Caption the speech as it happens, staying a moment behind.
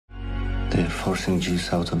They're forcing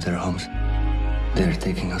Jews out of their homes. They're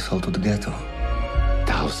taking us all to the ghetto.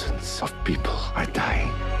 Thousands of people are dying.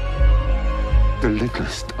 The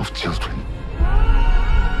littlest of children.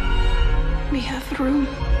 We have room.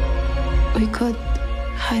 We could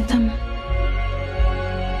hide them.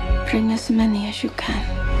 Bring as many as you can.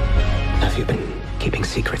 Have you been keeping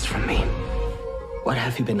secrets from me? What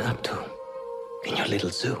have you been up to in your little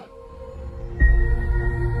zoo?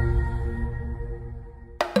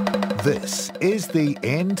 This is the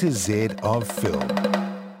N to Z of film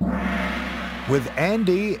with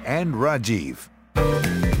Andy and Rajeev.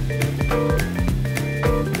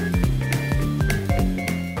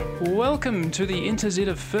 Welcome to the N to Z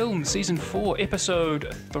of Film, Season 4,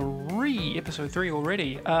 Episode 3. Episode 3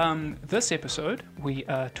 already. This episode, we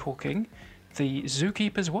are talking The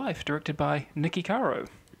Zookeeper's Wife, directed by Niki Caro.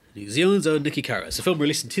 New Zealand's own Niki Caro. It's a film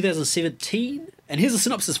released in 2017, and here's a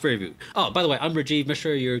synopsis for you. Oh, by the way, I'm Rajeev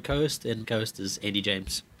Mishra, your co-host, and co-host is Andy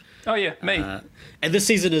James. Oh yeah, me. And this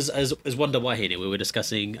season is Wanda Wahine, where we're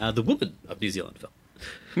discussing the woman of New Zealand film.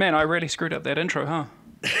 Man, I really screwed up that intro, huh?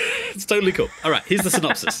 It's totally cool. All right, here's the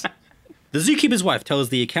synopsis. The Zookeeper's Wife tells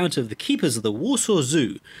the account of the keepers of the Warsaw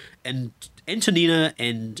Zoo, and Antonina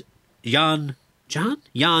and Jan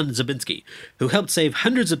Zabinski, who helped save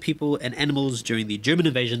hundreds of people and animals during the German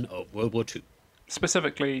invasion of World War II.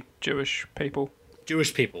 Specifically Jewish people.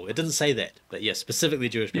 Jewish people. It didn't say that, but yes, specifically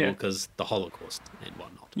Jewish people because the Holocaust and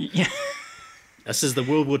whatnot. Yeah. This is the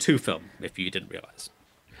World War II film, if you didn't realise.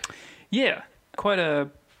 Yeah. Quite a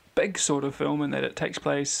big sort of film in that it takes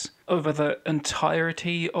place over the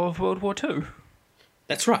entirety of World War II.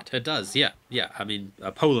 That's right, it does, yeah. I mean,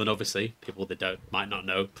 Poland, obviously, people that might not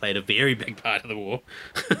know, played a very big part of the war.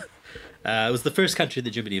 It was the first country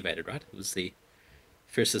that Germany invaded, right? It was the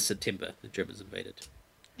 1st of September the Germans invaded.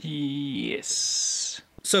 Yes.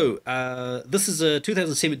 So, this is a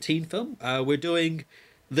 2017 film. We're doing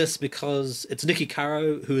this because it's Niki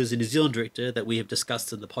Caro, who is a New Zealand director that we have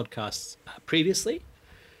discussed in the podcast previously.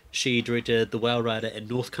 She directed The Whale Rider and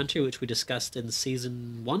North Country, which we discussed in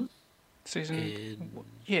Season 1. Season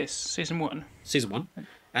 1. Season 1.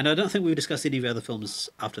 And I don't think we discussed any of the other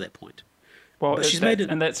films after that point. Well,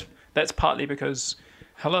 and that's partly because,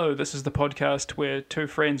 hello, this is the podcast where two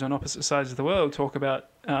friends on opposite sides of the world talk about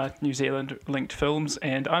New Zealand-linked films,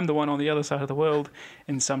 and I'm the one on the other side of the world,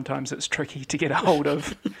 and sometimes it's tricky to get a hold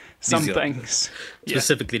of some things.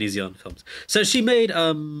 Specifically New Zealand films. So she made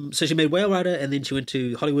Whale Rider, and then she went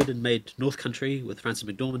to Hollywood and made North Country with Frances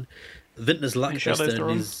McDormand. Vintner's Luck,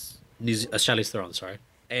 Charlize Theron, sorry.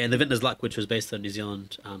 And The Vintner's Luck, which was based on a New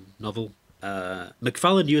Zealand novel.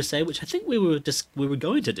 McFarlane USA, which I think we were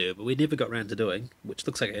going to do, but we never got around to doing, which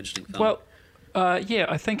looks like an interesting film. Well,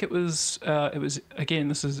 I think it was again.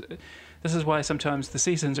 This is why sometimes the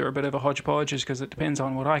seasons are a bit of a hodgepodge, is because it depends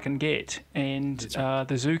on what I can get. And The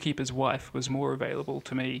Zookeeper's Wife was more available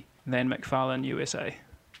to me than McFarlane USA.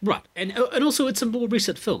 Right, and also it's a more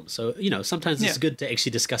recent film, so sometimes it's good to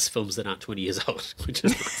actually discuss films that aren't 20 years old, which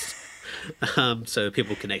is nice. So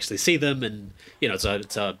people can actually see them, and it's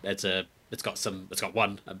got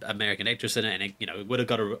one American actress in it, and it would have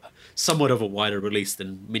got somewhat of a wider release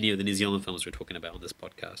than many of the New Zealand films we're talking about on this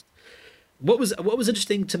podcast. What was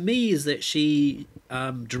interesting to me is that she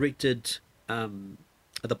directed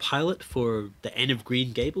the pilot for the Anne of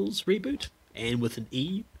Green Gables reboot, Anne with an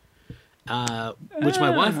E. Which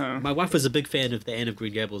my wife was a big fan of the Anne of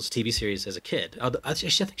Green Gables TV series as a kid. Actually,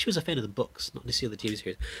 I think she was a fan of the books, not necessarily the TV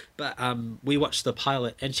series. But we watched the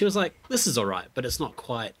pilot, and she was like, "This is all right, but it's not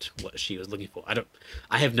quite what she was looking for."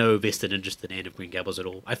 I have no vested interest in Anne of Green Gables at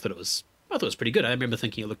all. I thought it was pretty good. I remember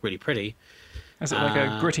thinking it looked really pretty. Is it like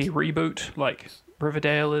a gritty reboot, like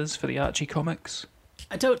Riverdale is for the Archie comics?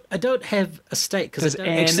 I don't have a stake because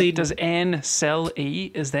does Anne sell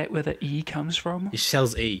E? Is that where the E comes from? She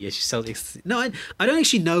sells E. Yeah, she sells E. No, I don't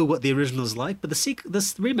actually know what the original is like, but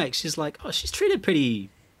this remake, she's like, oh, she's treated pretty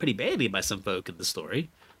badly by some folk in the story,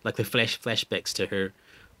 like the flashbacks to her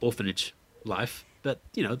orphanage life. But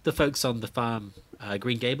the folks on the farm,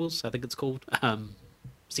 Green Gables, I think it's called,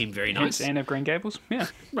 seemed very nice. Anne of Green Gables, yeah,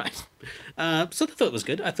 right. So I thought it was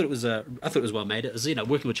good. I thought it was well made. It was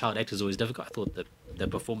working with child actors is always difficult. I thought the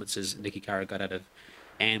performances Niki Caro got out of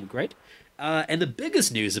Anne were great. And the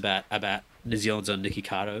biggest news about New Zealand's own Niki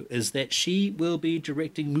Caro is that she will be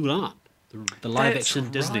directing Mulan, the live action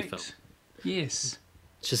Disney film. Yes,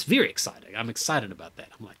 it's just very exciting. I'm excited about that.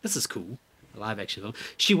 I'm like, this is cool. A live action film.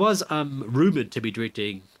 She was rumored to be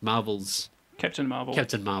directing Marvel's Captain Marvel.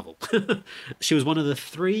 She was one of the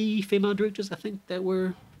 3 female directors, I think, that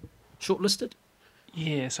were shortlisted.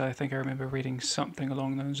 Yes, I think I remember reading something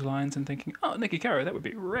along those lines and thinking, oh, Niki Caro, that would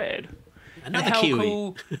be rad. Another how Kiwi.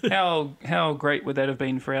 cool, how great would that have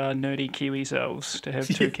been for our nerdy Kiwi selves to have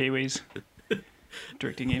two Kiwis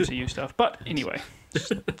directing MCU stuff? But anyway,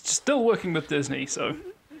 still working with Disney, so...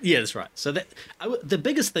 Yeah, that's right. So the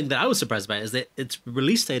biggest thing that I was surprised about is that its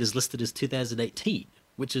release date is listed as 2018,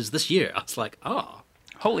 which is this year. I was like, oh.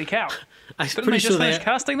 Holy cow. I'm Didn't pretty they sure just finish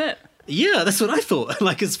casting that? Yeah, that's what I thought.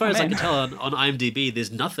 Like, as far as I man. can tell on IMDb,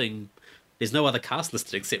 there's no other cast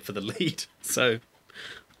listed except for the lead. So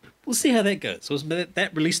we'll see how that goes. So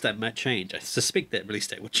that release date might change. I suspect that release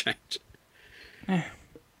date will change.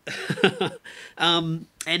 And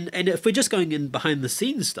if we're just going in behind the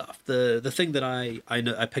scenes stuff, the thing that I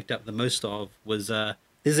know I picked up the most of was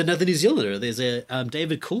there's another New Zealander. There's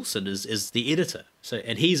David Coulson is the editor. So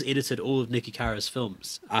and he's edited all of Niki Caro's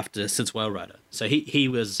films since Whale Rider. So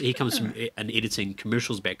he comes from an editing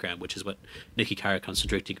commercials background, which is what Niki Caro comes from,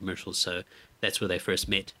 directing commercials. So that's where they first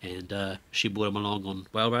met, and she brought him along on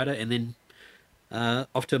Whale Rider, and then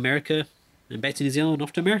off to America, and back to New Zealand,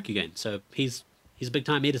 off to America again. So he's a big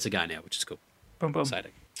time editor guy now, which is cool. Boom, boom.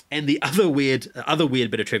 Exciting. And the other weird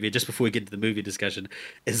bit of trivia, just before we get into the movie discussion,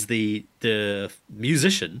 is the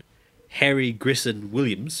musician Harry Gresson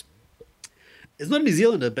Williams is not a New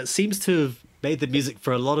Zealander, but seems to have made the music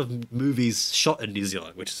for a lot of movies shot in New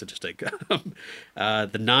Zealand, which is interesting. The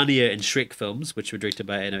Narnia and Shrek films, which were directed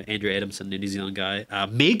by Andrew Adamson, a New Zealand guy.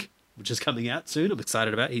 Meg, which is coming out soon. I'm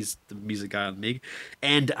excited about. He's the music guy on Meg.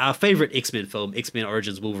 And our favourite X-Men film, X-Men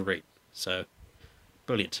Origins Wolverine. So,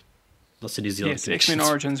 brilliant. Lots of New Zealand Yes, connections. X-Men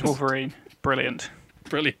Origins Wolverine. Brilliant.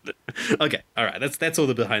 Brilliant. Okay, all right. That's all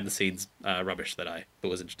the behind the scenes rubbish that I thought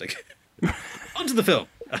was interesting. Onto the film.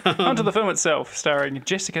 Onto the film itself, starring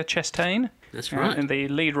Jessica Chastain. That's right. In the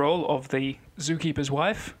lead role of the zookeeper's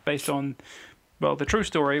wife, based on, well, the true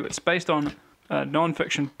story. It's based on a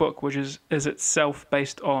non-fiction book, which is itself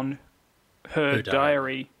based on her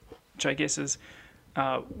diary, which I guess is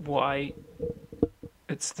why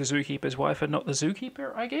it's the zookeeper's wife and not the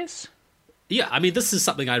zookeeper, I guess. Yeah, I mean, this is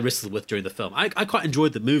something I wrestled with during the film. I quite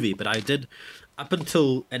enjoyed the movie, but I did, up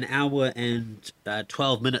until an hour and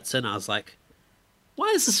 12 minutes in, I was like, why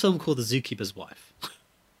is this film called The Zookeeper's Wife?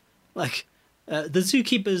 Like, the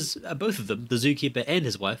zookeepers, both of them, the zookeeper and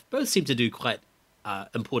his wife, both seem to do quite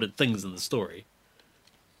important things in the story.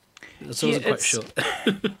 So I wasn't quite sure.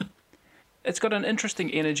 It's got an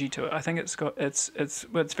interesting energy to it. I think it's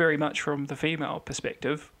very much from the female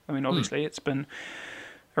perspective. I mean, obviously, it's been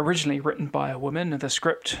originally written by a woman. The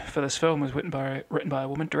script for this film was written by a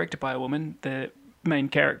woman, directed by a woman. The main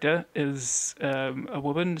character is a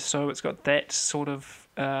woman, so it's got that sort of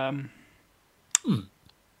POV,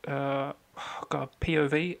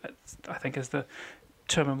 I think is the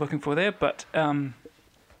term I'm looking for there. But and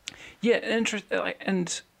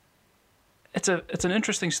it's an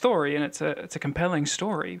interesting story, and it's a compelling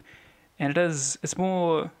story, and it's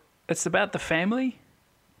about the family.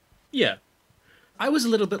 Yeah. I was a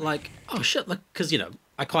little bit like, oh shit, like, because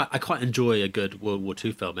I quite enjoy a good World War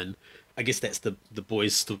II film, and I guess that's the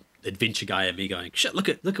boys adventure guy in me going, shit, look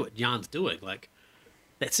at what Jan's doing. Like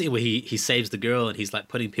that scene where he saves the girl and he's like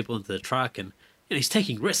putting people into the truck, and he's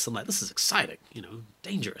taking risks. I'm like, this is exciting,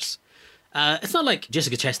 dangerous. It's not like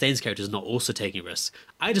Jessica Chastain's character is not also taking risks.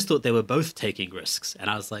 I just thought they were both taking risks, and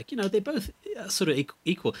I was like, they're both sort of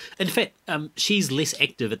equal. In fact, she's less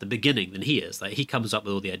active at the beginning than he is. Like he comes up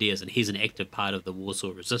with all the ideas, and he's an active part of the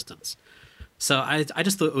Warsaw Resistance. So I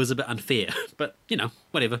just thought it was a bit unfair, but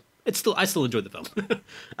whatever. I still enjoyed the film.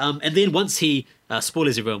 And then once he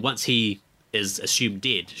spoilers everyone, once he is assumed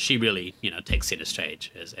dead, she really takes center stage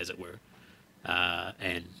as it were,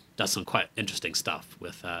 and does some quite interesting stuff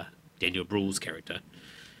with Daniel Brühl's character,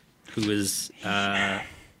 who is the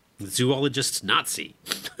zoologist Nazi.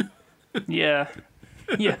 Yeah.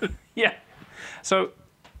 So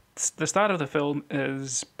the start of the film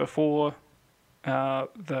is before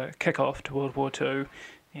the kickoff to World War II,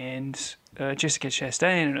 and Jessica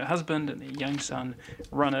Chastain and her husband and their young son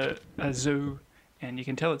run a zoo, and you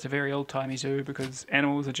can tell it's a very old-timey zoo because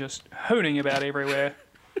animals are just hooning about everywhere.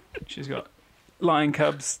 She's got lion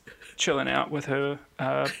cubs chilling out with her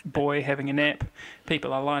boy having a nap.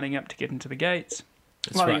 People are lining up to get into the gates.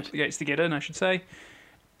 Up to the gates to get in, I should say.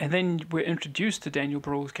 And then we're introduced to Daniel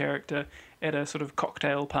Brühl's character at a sort of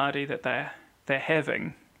cocktail party that they're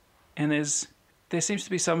having. And there seems to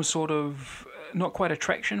be some sort of, not quite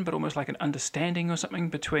attraction, but almost like an understanding or something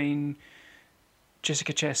between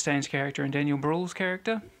Jessica Chastain's character and Daniel Brühl's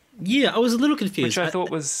character. Yeah, I was a little confused. Which I thought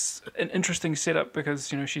was an interesting setup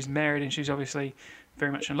because, she's married and she's obviously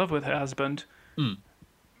very much in love with her husband.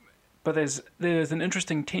 But there's an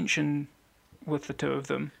interesting tension with the two of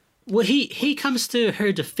them. Well, he comes to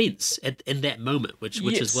her defense in that moment, which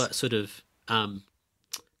Yes. is what sort of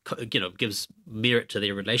gives merit to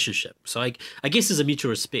their relationship. So I guess there's a mutual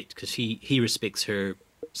respect because he respects her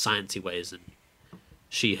sciencey ways and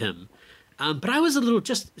she him. But I was a little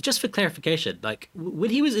just for clarification, like when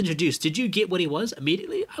he was introduced, did you get what he was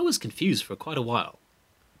immediately? I was confused for quite a while.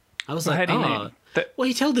 I was Well, like, how do you mean? well,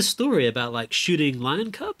 he told this story about like shooting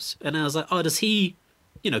lion cubs, and I was like, oh, does he?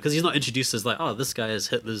 Because he's not introduced as like, oh, this guy is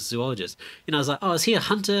Hitler's zoologist. I was like, oh, is he a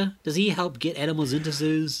hunter? Does he help get animals into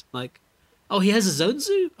zoos? Like, oh, he has his own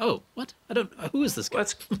zoo? Oh, what? I don't. Who is this guy?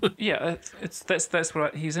 Well, that's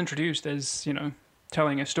what he's introduced as,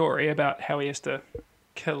 telling a story about how he has to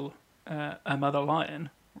kill a mother lion.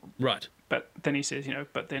 Right. But then he says,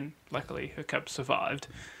 but then luckily her cubs survived.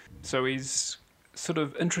 So he's sort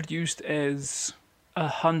of introduced as a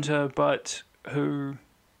hunter, but who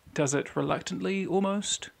does it reluctantly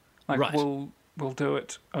almost. Like, right. will do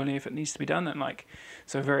it only if it needs to be done. And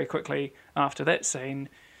so very quickly after that scene,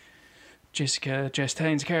 Jessica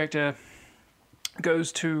Chastain's character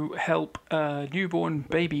goes to help a newborn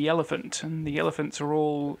baby elephant, and the elephants are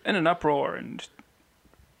all in an uproar, and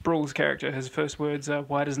Brühl's character, his first words are,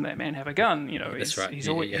 "Why doesn't that man have a gun?" That's right.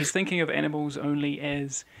 He's thinking of animals only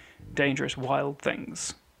as dangerous wild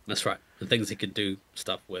things. That's right. And things he could do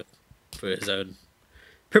stuff with for his own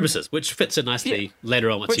purposes, which fits in nicely later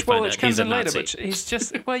on once you find out he's a Nazi. But he's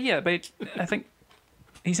just, but I think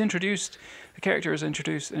the character is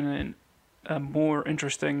introduced in a more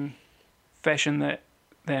interesting fashion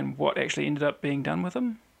than what actually ended up being done with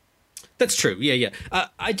him. That's true. Yeah.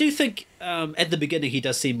 I do think at the beginning he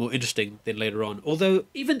does seem more interesting than later on. Although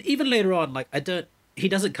even later on, he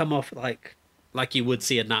doesn't come off like you would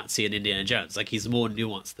see a Nazi in Indiana Jones. Like he's more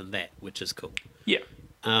nuanced than that, which is cool. Yeah.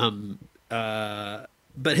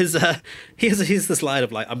 But his here's this line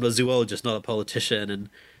of like, I'm a zoologist, not a politician, and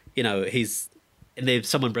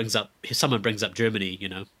someone brings up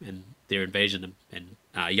Germany, and their invasion, and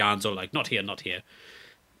Jan's all like, not here.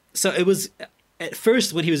 So it was at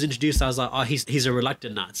first when he was introduced, I was like, oh, he's a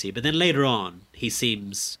reluctant Nazi, but then later on he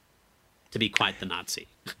seems to be quite the Nazi.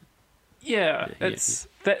 Yeah, it's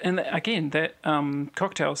that, and again that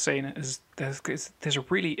cocktail scene there's a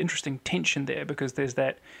really interesting tension there because there's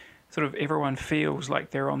that sort of everyone feels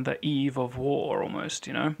like they're on the eve of war almost,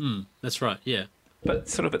 That's right, yeah. But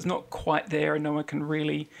sort of it's not quite there, and no one can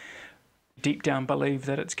really deep down believe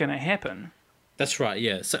that it's going to happen. That's right,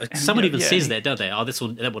 yeah. So someone even says that, don't they? Oh, that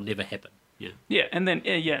will never happen. Yeah. Yeah, and then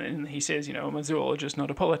and he says, I'm a zoologist, not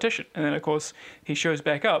a politician. And then of course he shows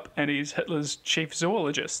back up, and he's Hitler's chief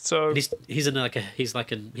zoologist. So and he's in a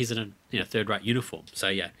third-rate uniform. So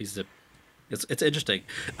yeah, it's interesting.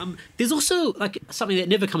 There's also like something that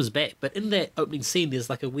never comes back, but in that opening scene, there's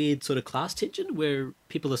like a weird sort of class tension where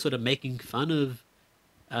people are sort of making fun of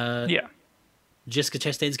Jessica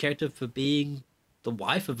Chastain's character for being the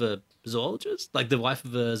wife of a zoologist, like the wife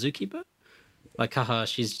of a zookeeper. Like, haha,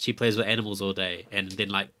 she plays with animals all day, and then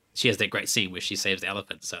like she has that great scene where she saves the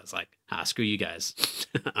elephant. So it's like, screw you guys,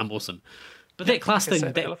 I'm awesome. But that class thing,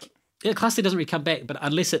 class thing doesn't really come back. But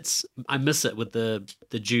unless I miss it with the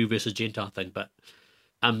Jew versus Gentile thing. But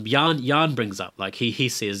Jan brings up, like he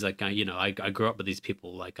says, like I grew up with these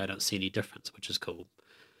people, like I don't see any difference, which is cool.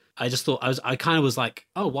 I just thought I kind of was like,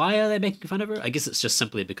 oh, why are they making fun of her? I guess it's just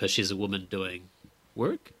simply because she's a woman doing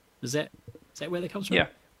work. Is that where that comes from? Yeah.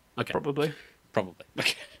 Okay. Probably.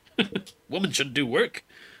 Okay. Women shouldn't do work.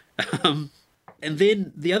 And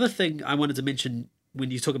then the other thing I wanted to mention when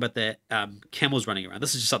you talk about that camels running around,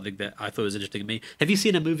 this is just something that I thought was interesting to me. Have you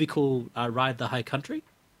seen a movie called Ride the High Country?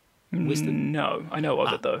 Western? No, I know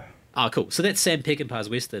of it though. Oh, cool. So that's Sam Peckinpah's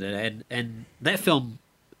Western, and that film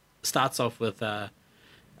starts off with the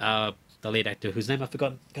lead actor, whose name I've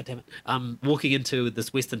forgotten, God damn it, walking into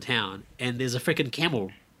this Western town, and there's a freaking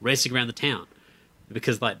camel racing around the town.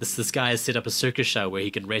 Because like this guy has set up a circus show where he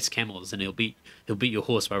can race camels, and he'll beat your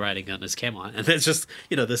horse by riding on his camel, and that's just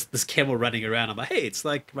this camel running around. I'm like, hey, it's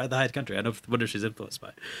like Ride the High Country. I wonder if she's influenced by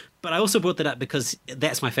it. But I also brought that up because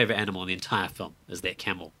that's my favorite animal in the entire film is that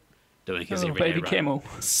camel doing his everyday baby run. Camel.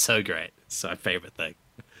 So great, it's my favorite thing.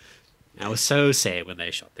 I was so sad when they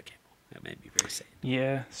shot the camel. That made me very sad.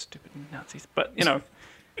 Yeah, stupid Nazis. But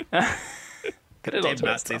Goddamn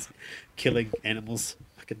Nazis killing animals,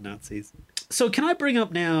 fucking Nazis. So can I bring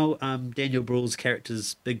up now Daniel Brühl's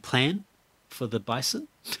character's big plan for the bison?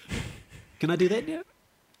 Can I do that now?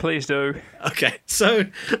 Please do. Okay, so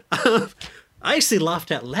I actually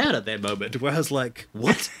laughed out loud at that moment where I was like,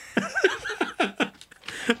 what?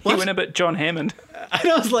 He went a bit John Hammond.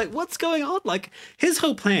 And I was like, what's going on? Like, his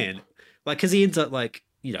whole plan, like, because he ends up like,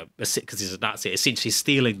 because he's a Nazi, essentially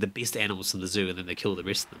stealing the best animals from the zoo and then they kill the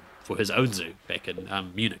rest of them. for his own zoo back in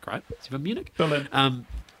Munich, right? Is he from Munich? Berlin.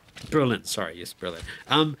 Berlin, sorry, yes, Berlin.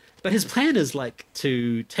 But his plan is like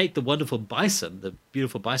to take the wonderful bison, the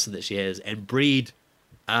beautiful bison that she has, and breed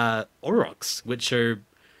aurochs, which are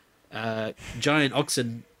giant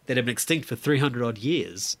oxen that have been extinct for 300 odd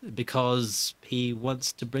years, because he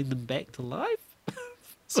wants to bring them back to life for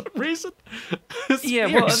some reason. It's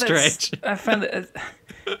very strange. I found it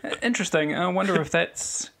interesting. I wonder if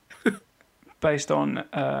that's based on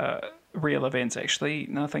real events, actually,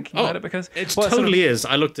 now thinking about it, because it totally is.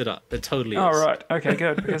 I looked it up. It totally is. Oh, right. Okay,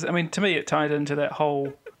 good. Because, I mean, to me, it tied into that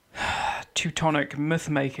whole Teutonic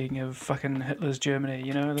myth-making of fucking Hitler's Germany,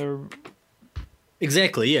 you know?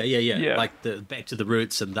 Exactly, yeah. Like the back to the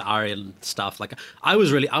roots and the Aryan stuff. Like, I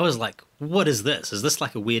was like, what is this? Is this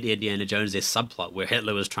like a weird Indiana Jones-esque subplot where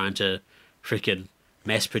Hitler was trying to freaking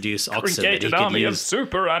mass-produce oxen that he could army use? of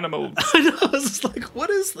super animals. I know. I was just like, what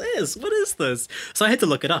is this? What is this? So I had to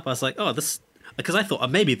look it up. I was like, oh, this, because I thought, oh,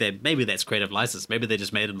 maybe that's creative license. Maybe they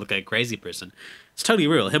just made him look like a crazy person. It's totally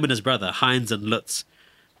real. Him and his brother Heinz and Lutz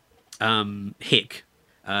Heck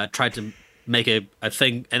tried to make a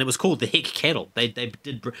thing, and it was called the Heck Cattle.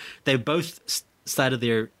 They both started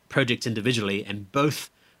their projects individually, and both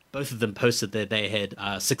of them posted that they had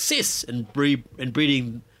success in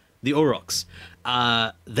breeding the aurochs.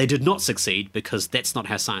 They did not succeed because that's not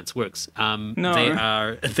how science works.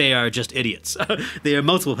 No. They are just idiots. There are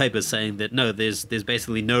multiple papers saying that no, there's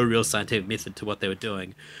basically no real scientific method to what they were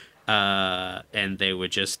doing, and they were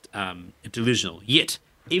just delusional. Yet,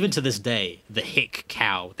 even to this day, the Heck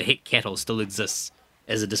cow, the Heck cattle, still exists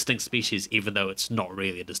as a distinct species, even though it's not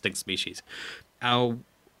really a distinct species.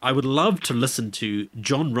 I would love to listen to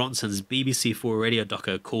John Ronson's BBC4 radio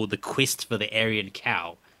doco called "The Quest for the Aryan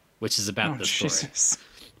Cow," which is about this story. Jesus.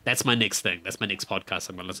 That's my next thing. That's my next podcast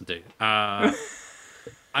I'm going to listen to. I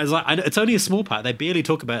was like, it's only a small part. They barely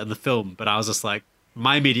talk about it in the film, but I was just like,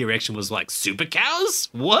 my immediate reaction was like, super cows?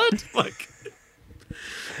 What? Like,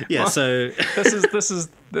 yeah. Well, so this is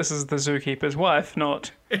the Zookeeper's wife,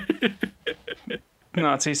 not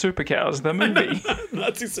Nazi Super Cows, the movie.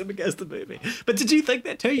 Nazi Super Cows, the movie. But did you think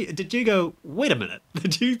that too? Did you go, wait a minute?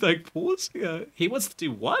 Did you like pause? He wants to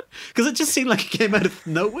do what? Because it just seemed like it came out of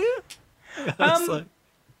nowhere.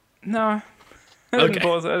 No. I didn't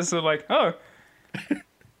pause. I was sort of like, oh,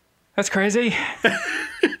 that's crazy.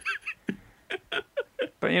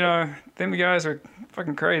 But, you know, them guys are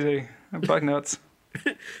fucking crazy. They're bug nuts.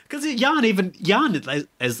 Because Jan,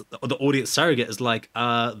 as the audience surrogate, is like,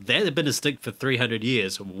 they've been extinct for 300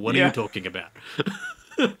 years. What are you talking about?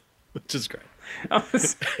 Which is great.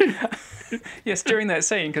 Yes, during that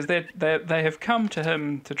scene, because they have come to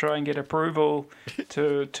him to try and get approval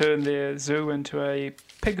to turn their zoo into a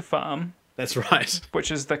pig farm. That's right. Which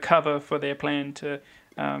is the cover for their plan to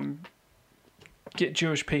get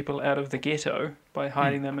Jewish people out of the ghetto by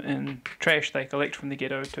hiding them in trash they collect from the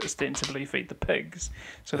ghetto to ostensibly feed the pigs.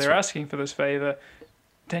 So they're asking for this favour.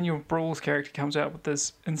 Daniel Brühl's character comes out with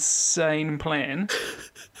this insane plan.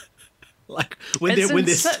 Like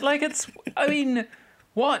I mean,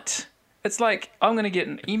 what? It's like, I'm going to get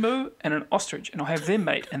an emu and an ostrich and I'll have them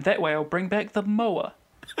mate, and that way I'll bring back the moa.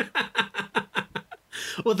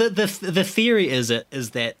 Well, the theory is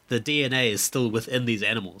that the DNA is still within these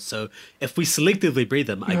animals. So if we selectively breed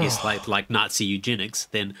them, I guess like Nazi eugenics,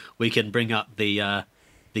 then we can bring up the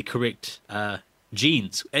correct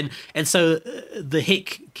genes. And so the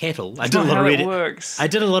Heck cattle. I did a lot of reading. I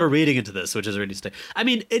did a lot of reading into this, which is really interesting. I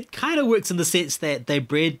mean, it kind of works in the sense that they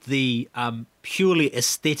bred the purely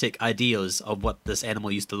aesthetic ideals of what this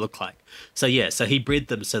animal used to look like. So yeah, so he bred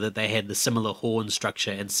them so that they had the similar horn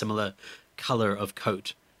structure and similar color of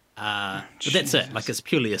coat. But that's it. Like, it's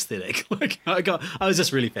purely aesthetic. Like, I was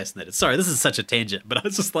just really fascinated. Sorry, this is such a tangent, but I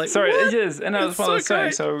was just like, sorry, what? it is. And I was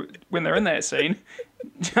saying, so when they're in that scene,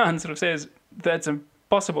 John sort of says, that's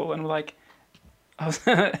impossible. And I'm like, I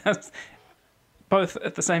was both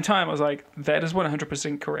at the same time, I was like, that is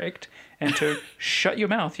 100% correct. And to shut your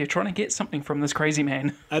mouth, you're trying to get something from this crazy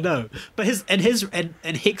man. I know. But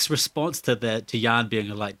Heck's response to Jan being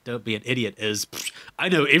like, don't be an idiot, is, I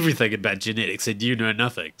know everything about genetics and you know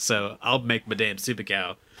nothing. So I'll make my damn super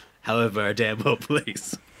cow however I damn well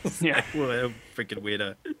please. Yeah. Well, I'm freaking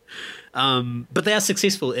weirdo. But they are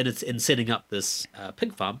successful in setting up this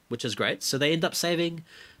pig farm, which is great. So they end up saving,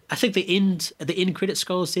 I think the end credit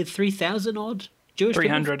scroll said 3,000 odd Jewish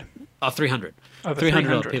 300. people. Oh, 300. Over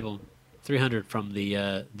 300 odd people. 300 from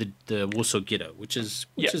the Warsaw Ghetto, which is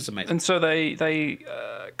amazing. And so they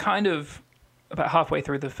kind of, about halfway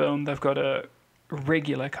through the film, they've got a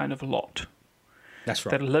regular kind of lot. That's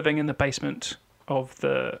right. That are living in the basement of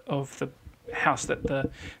the house that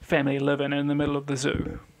the family live in the middle of the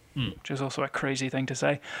zoo. which is also a crazy thing to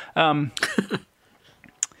say.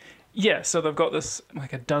 Yeah, so they've got this,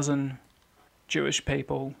 like, a dozen Jewish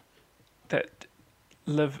people that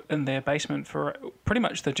live in their basement for pretty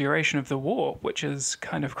much the duration of the war, which is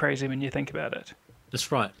kind of crazy when you think about it.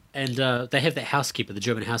 That's right. And they have that housekeeper, the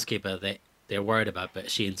German housekeeper, that they're worried about, but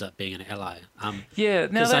she ends up being an ally. Yeah,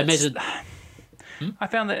 now I imagine... I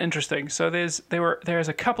found that interesting. So there's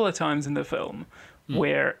a couple of times in the film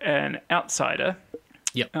where an outsider,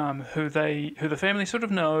 Yep. who the family sort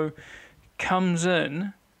of know, comes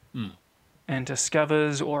in and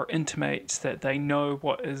discovers or intimates that they know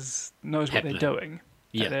what they're doing.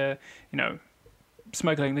 Yeah. That they're,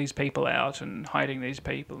 smuggling these people out and hiding these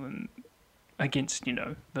people and against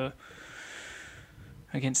the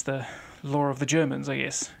law of the Germans, I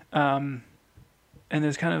guess. And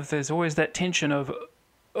there's always that tension of,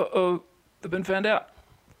 uh-oh, they've been found out.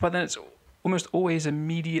 But then it's almost always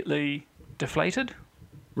immediately deflated.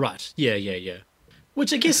 Right. Yeah.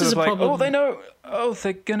 Which I guess It's is a sort of like, problem. oh, they know. Oh,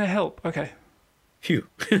 they're gonna help. Okay. Phew.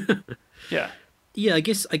 Yeah. Yeah, I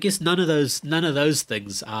guess none of those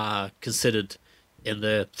things are considered in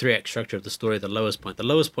the 3-act structure of the story. The lowest point. The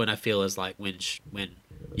lowest point I feel is like when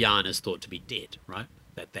Jan is thought to be dead. Right.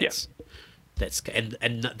 That's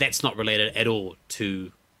not related at all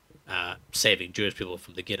to saving Jewish people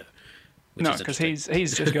from the ghetto. No, because he's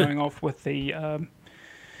just going off with the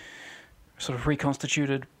sort of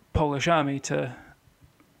reconstituted Polish army to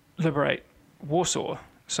liberate Warsaw.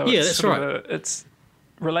 So yeah, it's that's sort right. of it's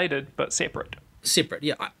related but separate. Separate,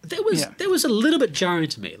 yeah. That was a little bit jarring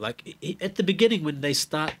to me. Like at the beginning when they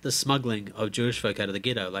start the smuggling of Jewish folk out of the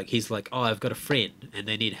ghetto, like he's like, "Oh, I've got a friend and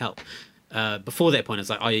they need help." Before that point, it's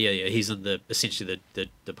like, "Oh yeah, he's in essentially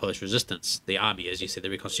the Polish resistance, the army, as you said, the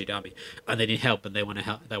reconstituted army, and they need help and they want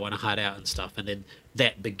to hide out and stuff." And then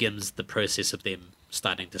that begins the process of them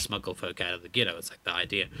starting to smuggle folk out of the ghetto. It's like the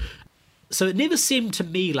idea. So it never seemed to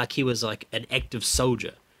me like he was like an active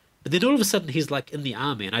soldier. But then all of a sudden he's like in the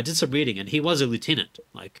army, and I did some reading, and he was a lieutenant,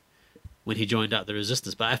 like when he joined up the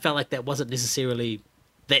resistance. But I felt like that wasn't necessarily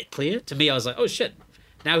that clear to me. I was like, oh shit,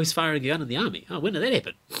 now he's firing a gun in the army. Oh, when did that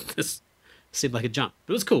happen? This seemed like a jump.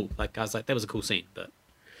 But it was cool. Like I was like, that was a cool scene. But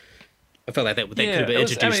I felt like that could have been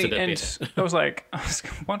introduced a bit better. I was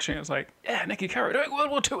watching. I was like, yeah, Niki Caro doing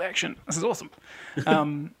World War II action. This is awesome.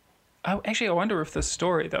 I wonder if this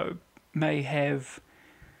story though may have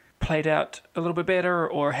played out a little bit better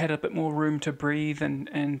or had a bit more room to breathe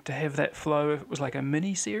and to have that flow if it was like a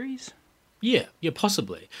mini series. Yeah,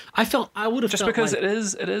 possibly. I would have just felt because like...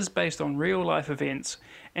 it is based on real life events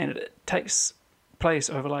and it takes place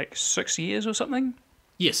over like 6 years or something.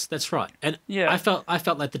 Yes, that's right. And yeah. I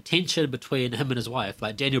felt like the tension between him and his wife,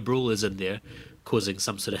 like Daniel Brühl is in there causing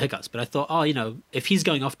some sort of hiccups. But I thought, if he's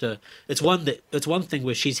going off to, it's one thing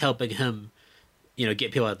where she's helping him,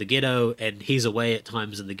 get people out of the ghetto, and he's away at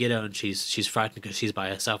times in the ghetto, and she's frightened because she's by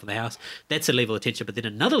herself in the house. That's a level of tension. But then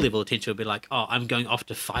another level of tension would be like, oh, I'm going off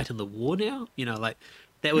to fight in the war now. Like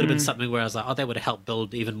that would have been something where I was like, oh, that would have helped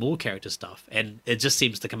build even more character stuff. And it just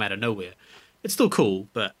seems to come out of nowhere. It's still cool,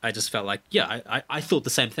 but I just felt like, I thought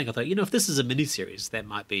the same thing. I thought, if this is a miniseries, there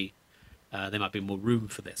might be more room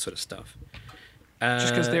for that sort of stuff.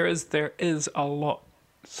 Just because there is a lot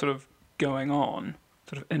sort of going on,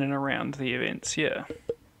 sort of in and around the events, yeah.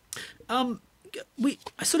 I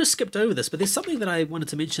sort of skipped over this, but there's something that I wanted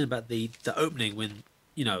to mention about the opening when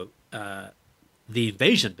the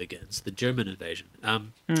invasion begins, the German invasion.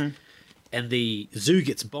 And the zoo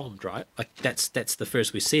gets bombed, right? Like that's the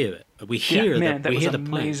first we see of it. We hear that was the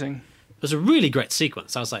amazing. Plane. It was a really great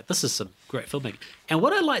sequence. I was like, this is some great filmmaking. And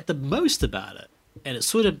what I liked the most about it, and it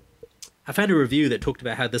sort of, I found a review that talked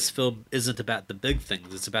about how this film isn't about the big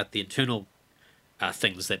things; it's about the internal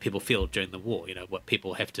things that people feel during the war. What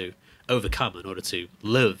people have to overcome in order to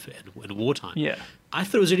live in wartime. Yeah. I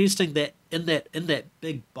thought it was really interesting that in that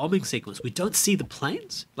big bombing sequence, we don't see the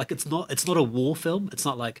planes. Like it's not a war film. It's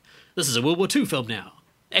not like this is a World War II film now.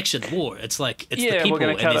 Action, war. It's like it's the people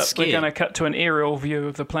and they're scared. We're going to cut to an aerial view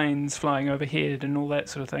of the planes flying overhead and all that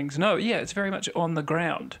sort of things. No, it's very much on the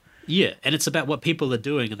ground. Yeah, and it's about what people are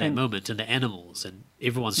doing in that moment and the animals and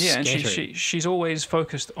everyone's scattering. And she's always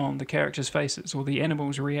focused on the characters' faces or the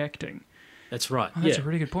animals reacting. That's right. Oh, that's a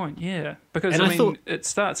really good point. Yeah, because it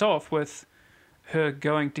starts off with her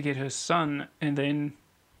going to get her son, and then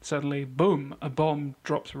suddenly, boom, a bomb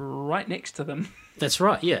drops right next to them. That's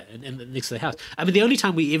right, yeah, and next to the house. I mean, the only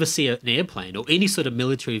time we ever see an airplane or any sort of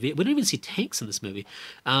military vehicle, we don't even see tanks in this movie,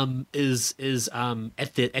 is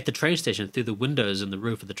at the train station, through the windows in the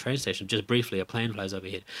roof of the train station. Just briefly, a plane flies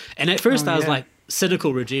overhead. And at first I was like,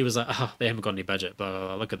 cynical Rajeev was like, oh, they haven't got any budget, blah, blah,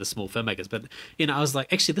 blah, look at the small filmmakers. But, I was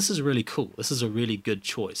like, actually, this is really cool. This is a really good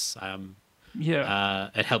choice.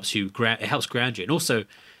 It helps you, it helps ground you. And also,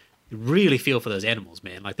 really feel for those animals,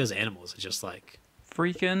 man. Like, those animals are just like...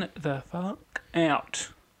 freaking the fuck out.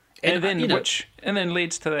 And then and then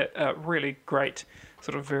leads to that really great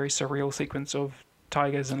sort of very surreal sequence of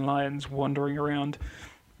tigers and lions wandering around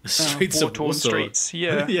streets of Warsaw. Streets.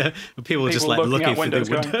 Yeah. Yeah. People just like looking through the windows.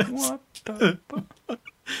 Going, what the fuck?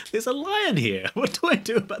 There's a lion here. What do I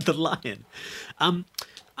do about the lion?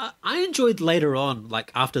 I enjoyed later on,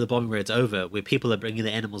 like after the bombing raid's over, where people are bringing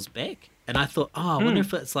the animals back. And I thought, I wonder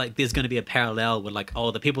if it's like there's going to be a parallel with like,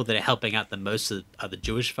 the people that are helping out the most are the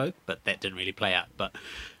Jewish folk, but that didn't really play out. But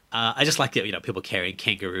I just like it, people carrying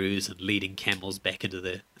kangaroos and leading camels back into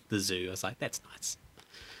the zoo. I was like, that's nice.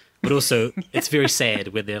 But also, it's very sad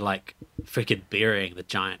when they're like freaking burying the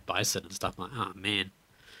giant bison and stuff. I'm like, oh man,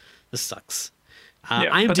 this sucks.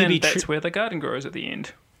 But then that's where the garden grows at the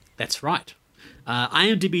end. That's right.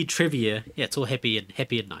 IMDb trivia, it's all happy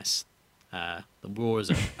and nice. The war is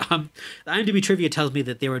over. The IMDb trivia tells me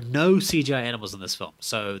that there are no CGI animals in this film,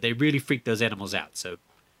 so they really freaked those animals out. So,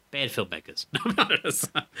 bad filmmakers. No,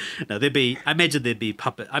 I imagine there'd be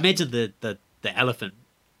puppet. I imagine the elephant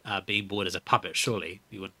being bought as a puppet. Surely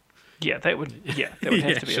you would. Yeah, that would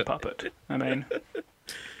have to be a puppet. I mean, it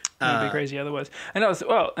would be crazy otherwise. And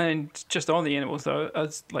and just on the animals though,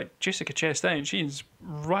 as like Jessica Chastain, she's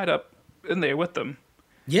right up in there with them.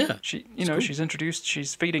 Yeah, she's introduced.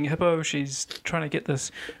 She's feeding hippo. She's trying to get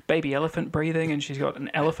this baby elephant breathing, and she's got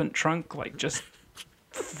an elephant trunk like just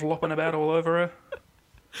flopping about all over her.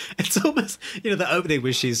 It's almost the opening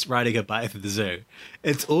where she's riding a bike through the zoo.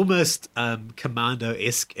 It's almost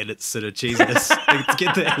Commando-esque in its sort of cheesiness. To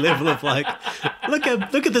get that level of like, look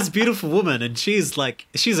at this beautiful woman, and she's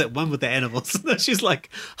at one with the animals. She's like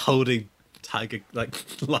holding tiger, like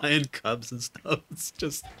lion cubs and stuff. It's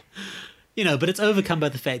just. But it's overcome by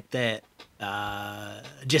the fact that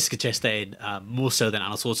Jessica Chastain, more so than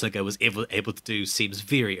Arnold Schwarzenegger was ever able to do, seems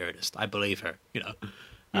very earnest. I believe her.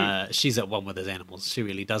 She's at one with those animals. She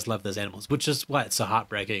really does love those animals, which is why it's so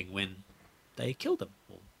heartbreaking when they kill them.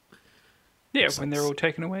 When they're all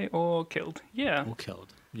taken away or killed. Yeah, or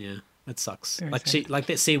killed. Yeah, it sucks. Very like sad. like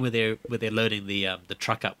that scene where they're loading the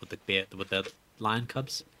truck up with the lion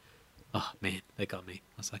cubs. Oh man, they got me.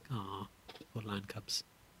 I was like, oh, poor lion cubs.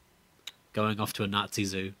 Going off to a Nazi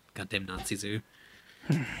zoo. Goddamn Nazi zoo.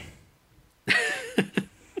 Then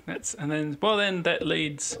that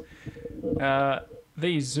leads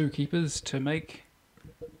these zookeepers to make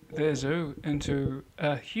their zoo into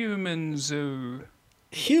a human zoo.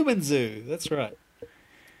 Human zoo, that's right.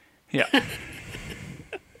 Yeah.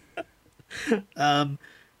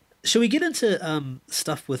 Shall we get into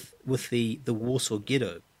stuff with the Warsaw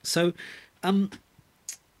Ghetto? So, I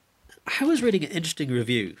was reading an interesting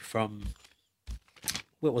review from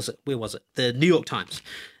where was it? The New York Times.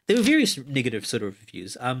 There were various negative sort of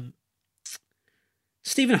reviews.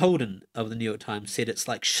 Stephen Holden of the New York Times said it's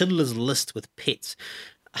like Schindler's List with pets.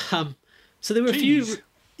 So there were a few,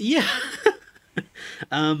 yeah.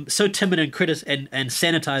 So timid and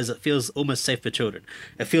sanitized it feels almost safe for children.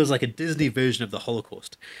 It feels like a Disney version of the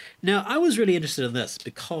Holocaust. Now, I was really interested in this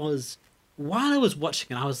because while I was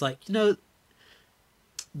watching it, I was like,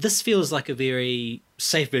 this feels like a very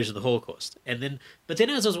safe version of the Holocaust. But then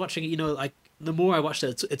as I was watching it, like the more I watched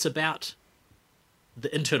it, it's about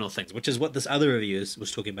the internal things, which is what this other review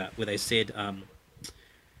was talking about, where they said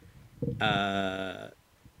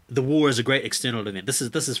the war is a great external event. This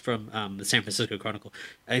is from the San Francisco Chronicle,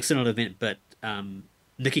 an external event, but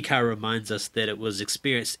Niki Caro reminds us that it was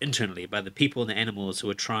experienced internally by the people and the animals who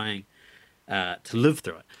were trying to live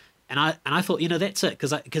through it. And I thought, that's it,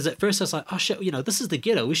 because at first I was like, oh shit, this is the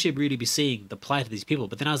ghetto. We should really be seeing the plight of these people.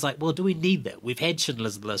 But then I was like, well, do we need that? We've had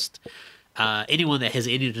Schindler's List. Anyone that has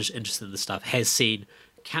any interest in this stuff has seen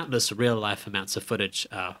countless real life amounts of footage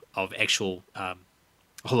of actual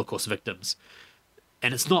Holocaust victims.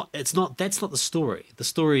 And that's not the story. The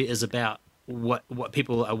story is about what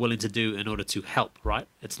people are willing to do in order to help, right?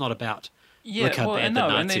 It's not about look how bad the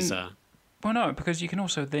Nazis are. Well, no, because you can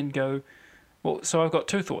also then go. Well, so I've got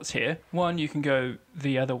two thoughts here. One, you can go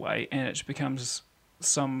the other way, and it becomes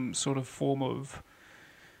some sort of form of,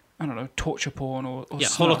 I don't know, torture porn or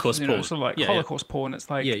Holocaust porn. Sort of like Holocaust porn.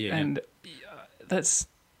 It's like, and that's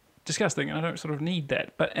disgusting, and I don't sort of need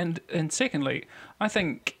that. But and secondly, I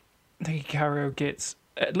think Niki Caro gets,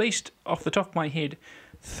 at least off the top of my head,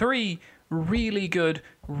 3 really good,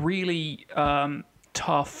 really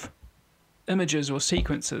tough images or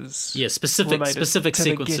sequences. Yeah, specific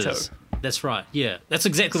sequences. That's right. Yeah, that's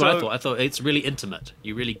exactly what I thought. I thought it's really intimate.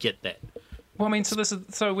 You really get that. Well, I mean,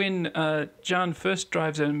 so when Jan first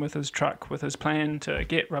drives in with his truck with his plan to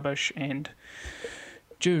get rubbish and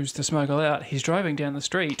Jews to smuggle out, he's driving down the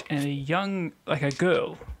street, and young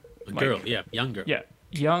girl,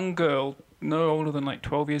 no older than like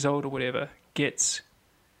 12 years old or whatever, gets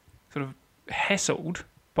sort of hassled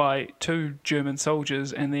by 2 German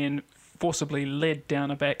soldiers and then forcibly led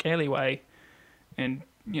down a back alleyway and,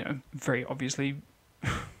 very obviously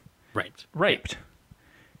raped.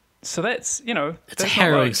 So that's, it's a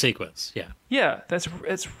harrowing sequence. Yeah. Yeah,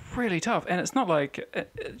 it's really tough, and it's not like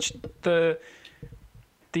the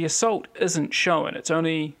assault isn't shown. It's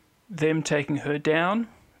only them taking her down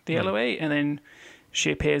the alleyway, and then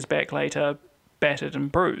she appears back later, battered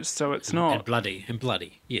and bruised. So it's not and bloody.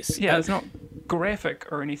 Yes. Yeah, it's not graphic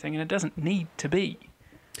or anything, and it doesn't need to be.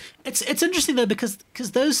 It's interesting though because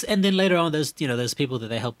those, and then later on those people that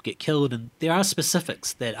they help get killed, and there are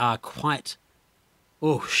specifics that are quite.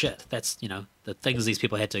 Oh shit! That's the things these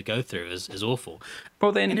people had to go through is awful.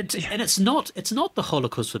 Well then, and it's not the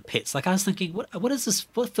Holocaust with pets. Like I was thinking, what is this?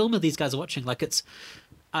 What film are these guys watching? Like it's,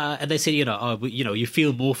 and they said you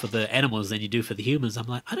feel more for the animals than you do for the humans. I'm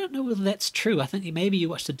like, I don't know whether that's true. I think maybe you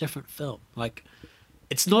watched a different film. Like,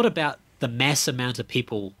 it's not about the mass amount of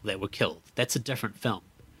people that were killed. That's a different film.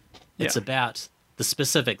 It's about the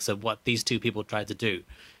specifics of what these 2 people tried to do,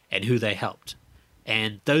 and who they helped.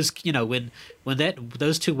 And those, when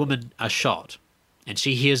those 2 women are shot, and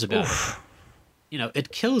she hears about it,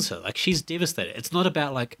 it kills her. Like, she's devastated. It's not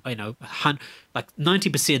about like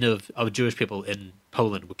 90% of Jewish people in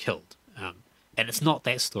Poland were killed, and it's not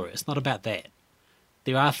that story. It's not about that.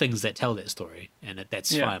 There are things that tell that story, and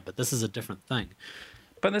that's fine. But this is a different thing.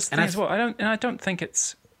 But this thing as well, I don't think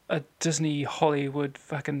it's a Disney Hollywood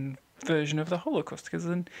fucking version of the Holocaust, because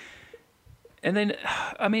then. And then,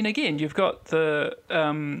 I mean, again, you've got the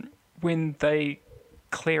when they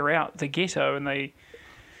clear out the ghetto and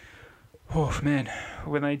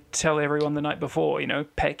when they tell everyone the night before,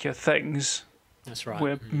 pack your things. That's right.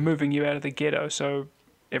 We're moving you out of the ghetto, so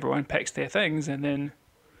everyone packs their things, and then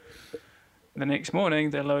the next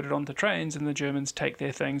morning they're loaded onto trains, and the Germans take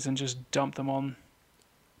their things and just dump them on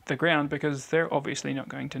the ground because they're obviously not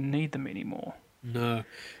going to need them anymore. No,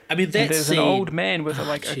 I mean there's an old man with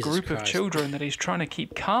a group of children that he's trying to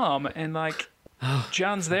keep calm, and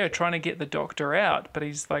John's there trying to get the doctor out, but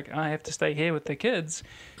he's like, I have to stay here with the kids,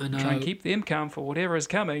 try and keep them calm for whatever is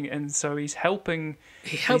coming, and so he's helping.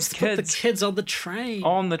 He helps put the kids on the train.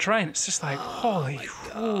 It's just like holy.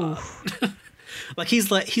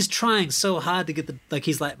 He's trying so hard to get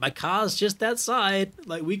he's like, my car's just outside,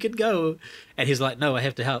 like we can go, and he's like, no, I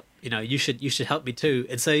have to help. You should help me too.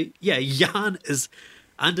 And so Jan is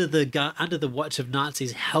under the watch of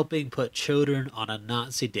Nazis, helping put children on a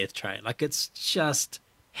Nazi death train. Like, it's just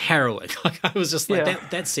harrowing. Like, I was just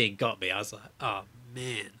like, that scene got me. I was like, oh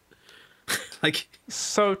man.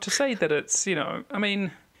 So to say that it's I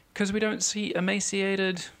mean, because we don't see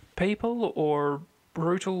emaciated people or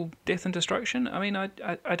brutal death and destruction. I mean, I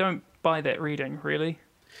don't buy that reading, really.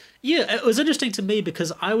 Yeah, it was interesting to me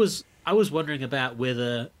because I was wondering about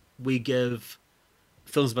whether we give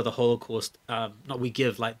films about the Holocaust,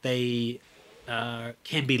 they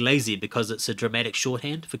can be lazy because it's a dramatic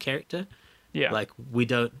shorthand for character. Yeah. Like, we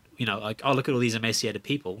don't, oh, look at all these emaciated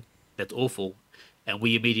people. That's awful. And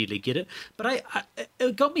we immediately get it. But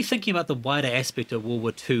it got me thinking about the wider aspect of World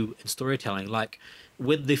War II in storytelling. Like,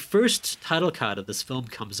 when the first title card of this film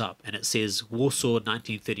comes up and it says Warsaw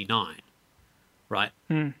 1939, right?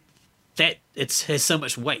 That has so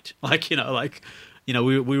much weight. We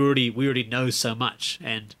already know so much.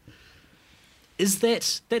 And is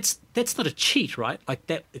that's not a cheat, right? Like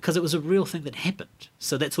that, because it was a real thing that happened.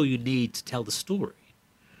 So that's all you need to tell the story,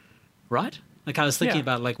 right? Like, I was thinking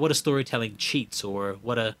about what are storytelling cheats, or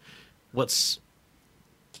what's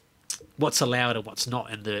allowed and what's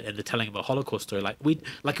not in the telling of a Holocaust story.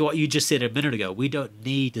 Like what you just said a minute ago, we don't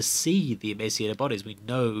need to see the emaciated bodies. We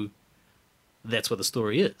know that's what the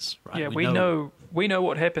story is, right? Yeah, we know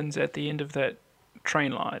what happens at the end of that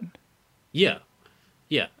train line. Yeah.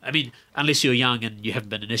 I mean, unless you're young and you haven't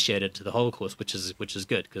been initiated to the Holocaust, which is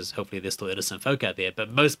good, because hopefully there's still innocent folk out there.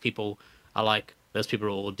 But most people are like, those people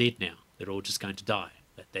are all dead now. They're all just going to die.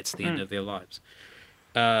 That's the end of their lives.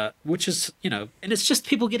 Which is, and it's just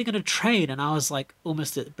people getting on a train, and I was like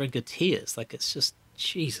almost at the brink of tears. Like, it's just,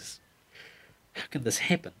 Jesus. how can this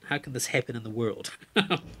happen? How can this happen in the world?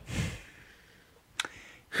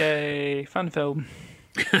 Yay, fun film.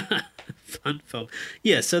 Fun film.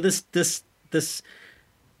 Yeah, so this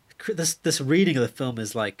reading of the film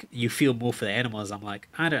is like, you feel more for the animals. I'm like,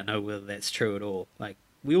 I don't know whether that's true at all. Like,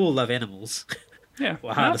 we all love animals. Yeah,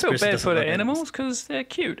 Well, and I this feel person bad doesn't for the love animals because they're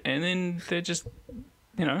cute, and then they're just,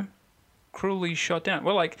 cruelly shot down.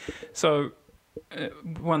 Well, like, so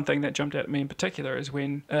one thing that jumped out at me in particular is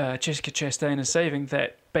when Jessica Chastain is saving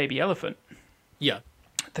that baby elephant. Yeah.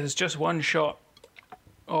 There's just one shot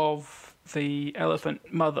of the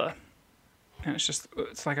elephant mother, and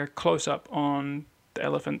it's like a close up on the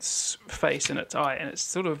elephant's face and its eye, and it's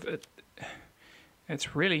sort of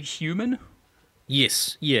it's really human.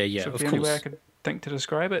 Yes. Yeah. So Of the only way I course. could think to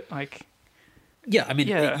describe it, like, Yeah. I mean,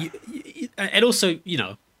 Yeah. and also,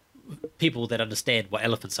 people that understand what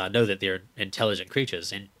elephants are know that they're intelligent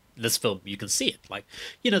creatures. And this film, you can see it. Like,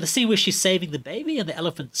 the scene where she's saving the baby and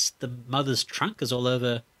the mother's trunk is all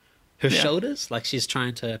over her shoulders, like she's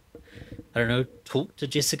trying to, I don't know, talk to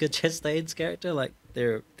Jessica Chastain's character, like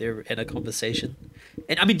they're in a conversation.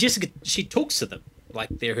 And I mean, Jessica, she talks to them like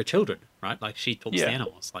they're her children, right? Like she talks to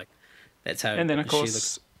animals, like that's how. and then of she course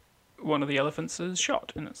looks. one of the elephants is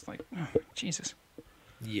shot, and it's like, oh, Jesus.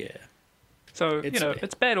 Yeah, So It's bad.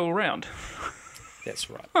 it's bad all round. that's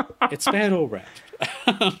right. It's bad all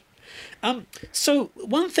round. So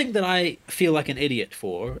one thing that I feel like an idiot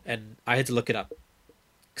for, and I had to look it up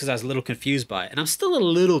because I was a little confused by it, and I'm still a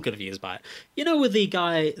little confused by it. With the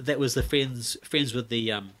guy that was the friends with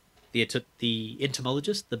the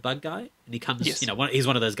entomologist, the bug guy, and he comes. Yes. He's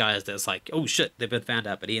one of those guys that's like, oh shit, they've been found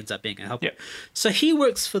out, but he ends up being a helper. Yeah. So he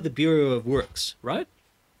works for the Bureau of Works, right?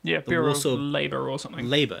 Yeah, Bureau of Warsaw Labor or something.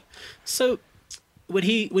 Labor. So when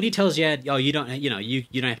he tells you, oh, you don't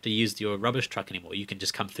have to use your rubbish truck anymore. You can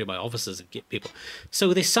just come through my offices and get people.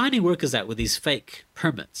 So they're signing workers out with these fake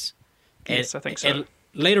permits. Yes, I think so. And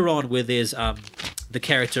later on, where there's the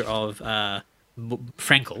character of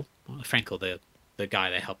Frankel, the guy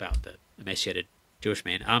they help out, the emaciated Jewish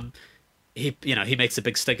man. He makes a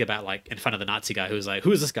big stink about, like, in front of the Nazi guy who's like,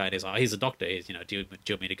 who is this guy? And he's like, oh, he's a doctor. He's do you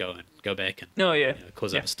want me to go back and Oh, yeah.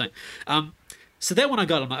 cause up a stink? So that one I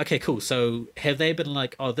got. I'm like, okay, cool. So have they been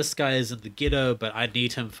like, oh, this guy is in the ghetto, but I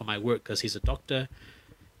need him for my work because he's a doctor?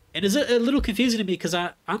 And is it a little confusing to me because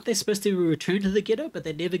aren't they supposed to be returned to the ghetto, but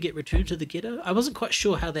they never get returned to the ghetto? I wasn't quite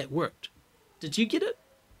sure how that worked. Did you get it?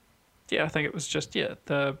 Yeah, I think it was just,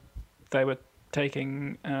 they were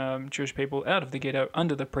taking Jewish people out of the ghetto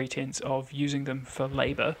under the pretense of using them for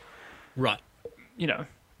labor. Right.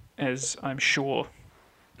 As I'm sure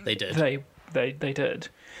They did. they did.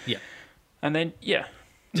 Yeah. And then,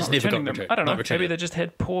 Just not never returning got them. returned. I don't know. Not returned. Maybe they just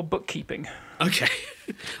had poor bookkeeping. Okay.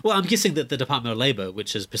 Well, I'm guessing that the Department of Labor,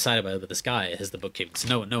 which is presided by this guy, has the bookkeeping. So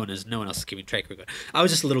no one else is keeping track record. I was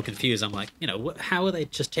just a little confused. I'm like, how are they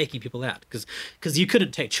just taking people out? Because you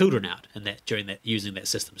couldn't take children out using that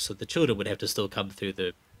system. So the children would have to still come through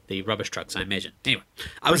the rubbish trucks, I imagine. Anyway,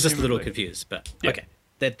 I was just a little confused, but okay,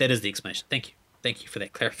 that is the explanation. Thank you for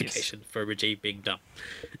that clarification. For Rajeev being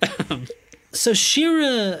dumb. So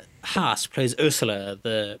Shira Haas plays Ursula,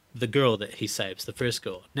 the girl that he saves, the first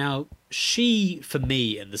girl. Now, she, for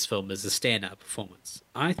me, in this film, is a standout performance.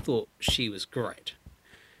 I thought she was great.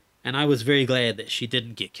 And I was very glad that she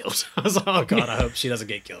didn't get killed. I was like, oh god, I hope she doesn't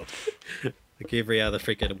get killed. Like every other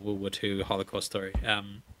freaking World War II Holocaust story.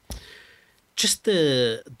 Just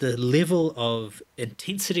the level of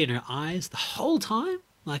intensity in her eyes the whole time.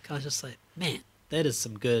 Like, I was just like, man, that is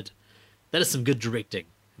some good directing.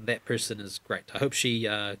 That person is great. I hope she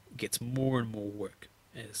gets more and more work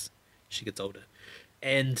as she gets older.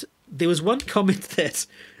 And there was one comment that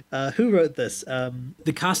who wrote this?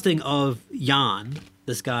 The casting of Jan,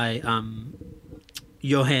 this guy,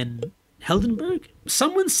 Johan Heldenberg.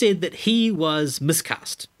 Someone said that he was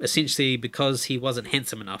miscast, essentially because he wasn't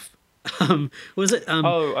handsome enough. Was it?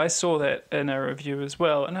 I saw that in a review as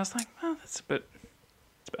well, and I was like, oh, it's a bit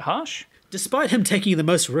harsh. Despite him taking the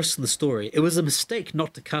most risks in the story, it was a mistake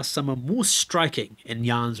not to cast someone more striking in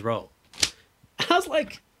Jan's role. I was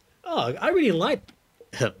like, oh, I really liked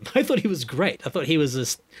him. I thought he was great. I thought he was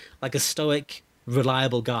a stoic,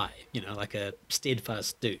 reliable guy, like a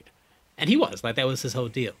steadfast dude. And he was, like, that was his whole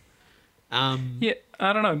deal. Yeah,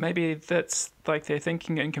 I don't know. Maybe that's like they're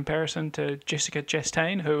thinking in comparison to Jessica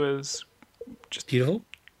Chastain, who is just beautiful.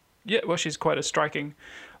 Yeah, well, she's quite a striking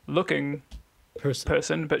looking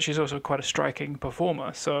person, but she's also quite a striking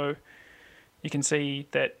performer. So you can see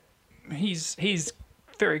that he's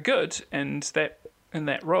very good and that in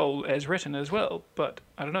that role as written as well. But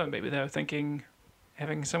I don't know. Maybe they were thinking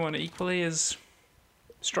having someone equally as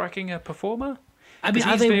striking a performer. I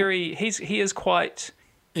mean, he is quite.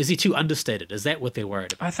 Is he too understated? Is that what they're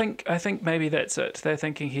worried about? I think maybe that's it. They're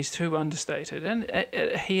thinking he's too understated, and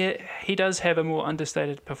he does have a more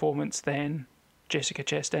understated performance than Jessica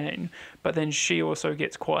Chastain, but then she also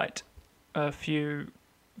gets quite a few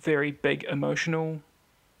very big emotional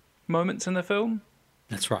moments in the film.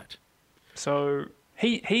 That's right. So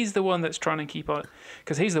he's the one that's trying to keep on,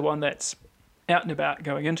 because he's the one that's out and about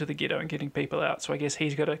going into the ghetto and getting people out. So I guess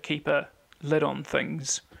he's got to keep a lid on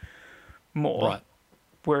things more. Right.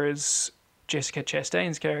 Whereas Jessica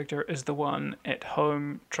Chastain's character is the one at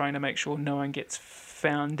home trying to make sure no one gets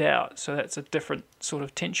found out. So that's a different sort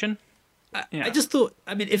of tension. I just thought,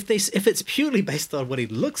 I mean, if it's purely based on what he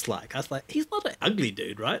looks like, I was like, he's not an ugly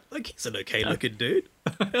dude, right? Like, he's an okay looking dude.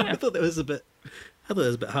 I thought that was a bit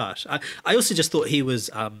harsh. I also just thought he was,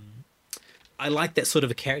 I like that sort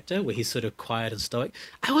of a character where he's sort of quiet and stoic.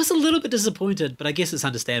 I was a little bit disappointed, but I guess it's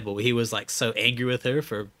understandable. He was like so angry with her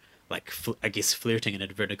for like, I guess, flirting in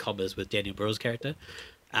inverted commas with Daniel Brühl's character.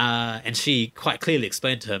 And she quite clearly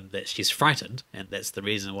explained to him that she's frightened, and that's the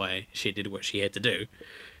reason why she did what she had to do.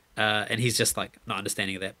 And he's just like not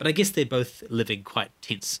understanding of that. But I guess they're both living quite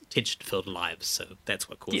tension-filled lives, so that's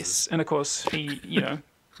what causes. Yes, and of course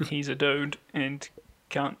he's a dude and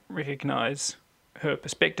can't recognise her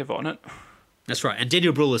perspective on it. That's right. And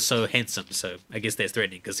Daniel Brühl is so handsome, so I guess that's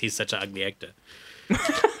threatening because he's such an ugly actor.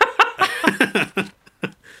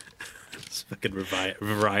 It's fucking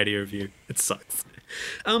variety review. It sucks.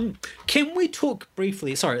 Can we talk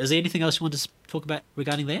briefly? Sorry, is there anything else you want to talk about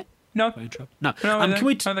regarding that? No. No. Can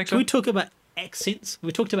we talk about accents?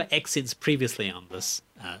 We talked about accents previously on this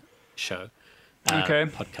show.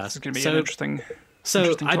 Podcast. This is going to be an interesting.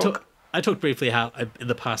 So I talked briefly how in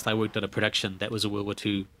the past I worked on a production that was a World War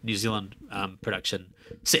II New Zealand production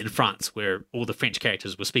set in France, where all the French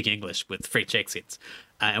characters were speaking English with French accents,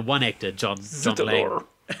 and one actor, John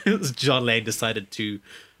Lang, decided to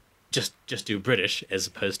just do British as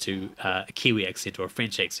opposed to a Kiwi accent or a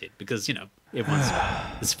French accent because everyone's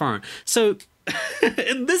is foreign. So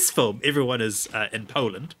in this film, everyone is in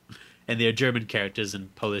Poland, and there are German characters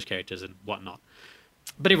and Polish characters and whatnot.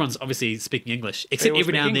 But everyone's obviously speaking English, except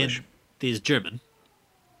every now and then there's German.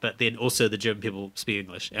 But then also the German people speak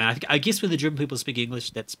English. And I guess when the German people speak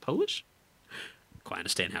English, that's Polish? Quite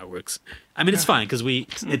understand how it works. I mean, it's fine because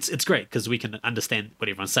it's great because we can understand what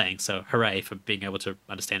everyone's saying. So hooray for being able to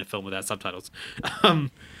understand a film without subtitles.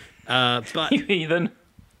 But you heathen.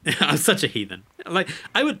 I'm such a heathen. Like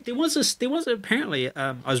there was apparently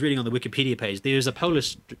I was reading on the Wikipedia page. There's a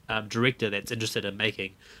Polish director that's interested in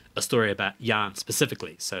making a story about Jan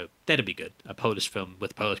specifically. So that'd be good. A Polish film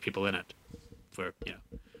with Polish people in it for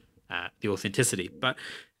the authenticity. But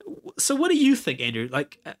so what do you think, Andrew?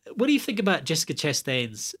 Like, what do you think about Jessica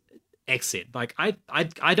Chastain's accent? Like,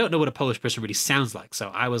 I don't know what a Polish person really sounds like. So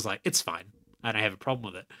I was like, it's fine. I don't have a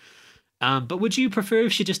problem with it. But would you prefer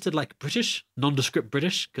if she just did like British, nondescript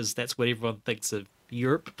British? Because that's what everyone thinks of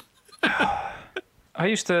Europe. I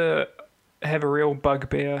used to have a real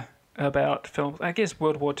bugbear about films, I guess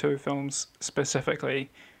World War II films specifically,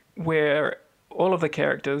 where all of the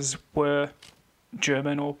characters were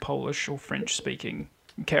German or Polish or French speaking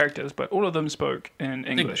characters, but all of them spoke in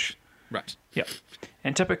English. Right. Yeah.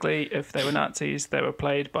 And typically, if they were Nazis, they were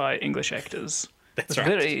played by English actors. That's with right.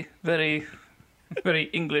 Very, very, very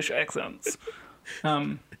English accents.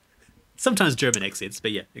 Sometimes German accents,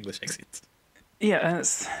 but yeah, English accents. Yeah, and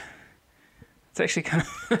it's actually kind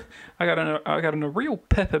of I got in a real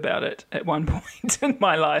pip about it at one point in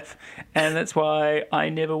my life, and that's why I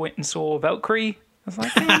never went and saw Valkyrie. I was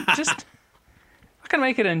like, man, I can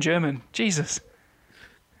make it in German. Jesus.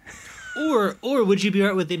 Or would you be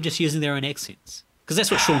right with them just using their own accents? Because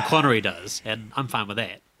that's what Sean Connery does, and I'm fine with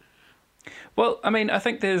that. Well, I mean, I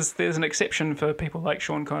think there's an exception for people like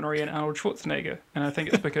Sean Connery and Arnold Schwarzenegger, and I think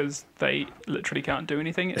it's because they literally can't do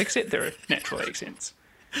anything except their natural accents.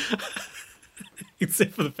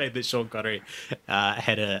 Except for the fact that Sean Connery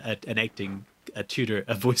had a tutor,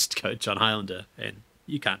 a voice coach on Highlander, and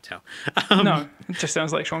you can't tell. No, it just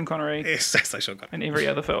sounds like Sean Connery. It sounds like Sean Connery. In every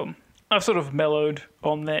other film. I've sort of mellowed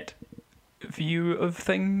on that view of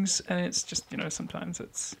things, and it's just, sometimes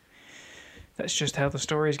that's just how the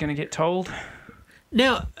story is going to get told.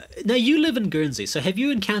 Now you live in Guernsey, so have you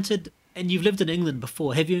encountered, and you've lived in England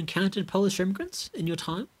before, have you encountered Polish immigrants in your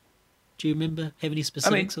time? Do you have any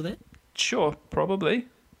specifics of that? Sure, probably.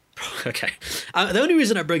 Okay. The only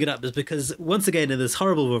reason I bring it up is because, once again, in this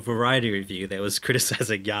horrible Variety review that was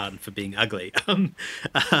criticising Jan for being ugly,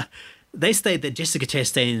 they state that Jessica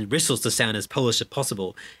Chastain wrestles to sound as Polish as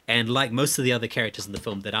possible, and like most of the other characters in the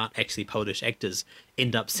film that aren't actually Polish actors,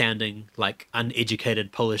 end up sounding like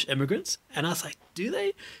uneducated Polish immigrants. And I was like, do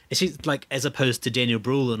they? And she's like, as opposed to Daniel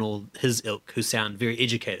Brühl and all his ilk, who sound very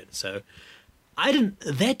educated. So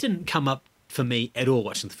that didn't come up for me at all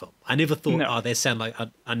watching the film. I never thought, they sound like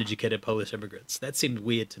uneducated Polish immigrants. That seemed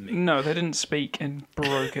weird to me. No, they didn't speak in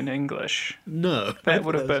broken English. No. That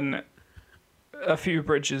would have been a few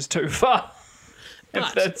bridges too far.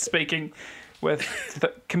 If they're speaking with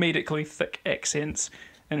comedically thick accents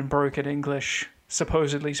in broken English,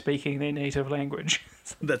 supposedly speaking their native language.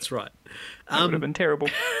 That's right. That would have been terrible.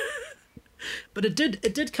 But it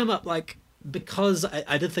did come up, like, because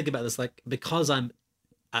I did think about this, like, because I'm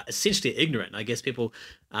essentially ignorant. I guess people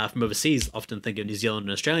from overseas often think of New Zealand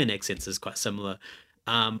and Australian accents as quite similar.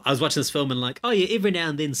 I was watching this film and like, oh yeah, every now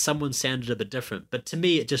and then someone sounded a bit different, but to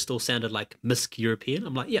me it just all sounded like Misk European.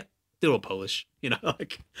 I'm like, yeah, they're all Polish,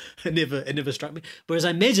 like it never struck me. Whereas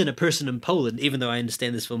I imagine a person in Poland, even though I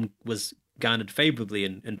understand this film was garnered favorably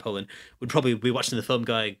in Poland, would probably be watching the film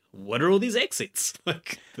going, what are all these accents?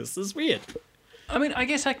 Like, this is weird. I mean, I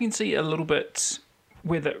guess I can see a little bit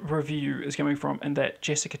where the review is coming from, and that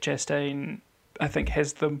Jessica Chastain, I think,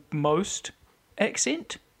 has the most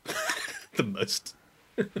accent. The most.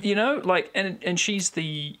 Like, and she's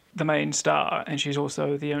the main star, and she's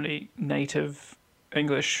also the only native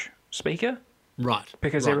English speaker. Right.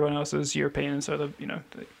 Because right. everyone else is European, and so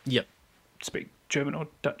they speak German or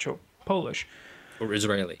Dutch or Polish. Or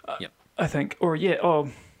Israeli, I think.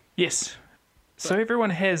 Yes. So everyone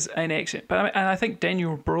has an accent. But I think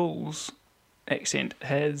Daniel Brühl's accent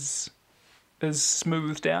is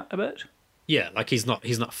smoothed out a bit. Yeah, like he's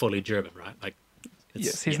not fully German, right? Like,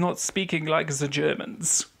 he's not speaking like the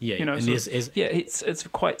Germans. Yeah, it's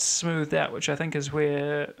quite smoothed out, which I think is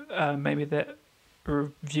where maybe that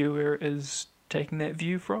reviewer is taking that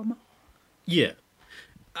view from. Yeah,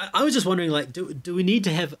 I was just wondering, like, do we need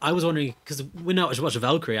to have? I was wondering because when I watched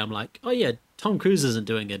Valkyrie, I'm like, oh yeah, Tom Cruise isn't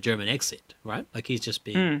doing a German accent, right? Like he's just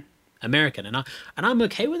being American, and I'm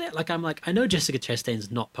okay with that. Like I'm like, I know Jessica Chastain's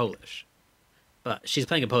not Polish, but she's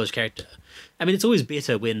playing a Polish character. I mean, it's always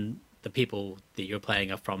better when the people that you're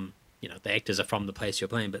playing are from, the actors are from the place you're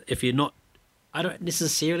playing. But if you're not, I don't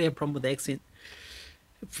necessarily have a problem with the accent.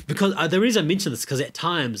 Because the reason I mention this, because at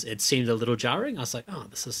times it seemed a little jarring. I was like, oh,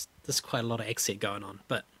 there's quite a lot of accent going on.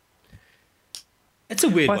 But it's a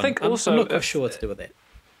weird one. I think also, I'm not quite sure what to do with that.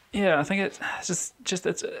 Yeah, I think it's just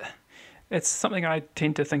it's something I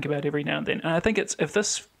tend to think about every now and then. And I think if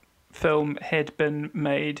this film had been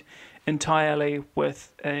made entirely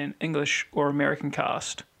with an English or American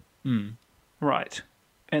cast, right,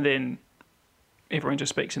 and then everyone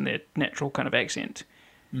just speaks in their natural kind of accent,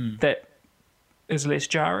 that is less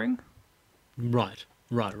jarring. Right.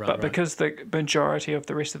 But because the majority of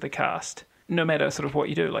the rest of the cast, no matter sort of what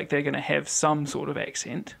you do, like they're going to have some sort of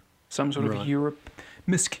accent, some sort of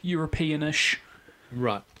European-ish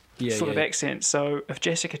sort of accent. So if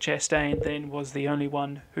Jessica Chastain then was the only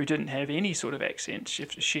one who didn't have any sort of accent,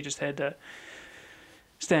 if she just had a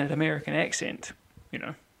standard American accent,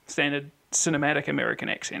 standard cinematic American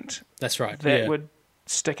accent. That's right. That would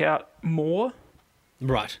stick out more.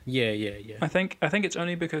 Right. Yeah. I think it's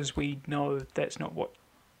only because we know that's not what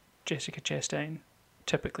Jessica Chastain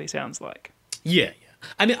typically sounds like. Yeah.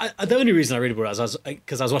 I mean, the only reason I really brought it up was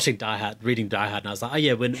because I was watching reading Die Hard, and I was like, oh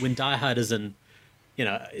yeah, when Die Hard is in,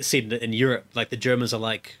 set in Europe, like the Germans are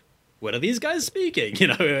like, what are these guys speaking?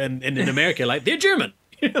 And in America, like they're German.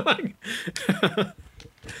 Okay.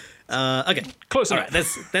 Close enough. All right,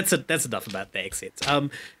 that's enough about the accents.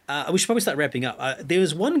 We should probably start wrapping up. There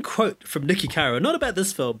was one quote from Niki Caro, not about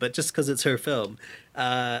this film, but just because it's her film,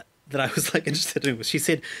 that I was like interested in. She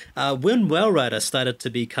said, when Whale Rider started to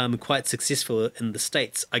become quite successful in the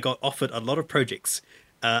States, I got offered a lot of projects.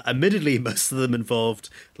 Admittedly, most of them involved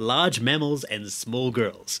large mammals and small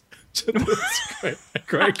girls. That's a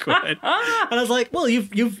great quote. And I was like, well, you've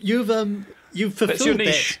fulfilled That's your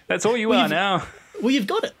niche. That. That's all you are now. Well, you've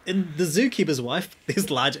got it. In The Zookeeper's Wife,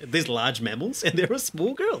 there's large mammals and there are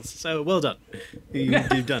small girls. So well done.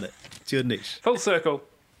 You've done it. It's your niche. Full circle.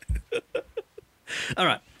 All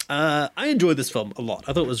right. I enjoyed this film a lot.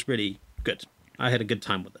 I thought it was really good. I had a good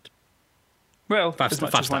time with it. Well, as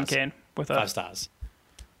much as one can with 5 stars.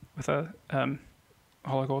 With a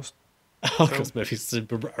Holocaust. Holocaust movies. A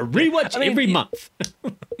rewatch every month.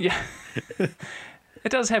 Yeah. It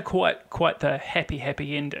does have quite the happy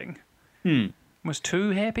ending. Was too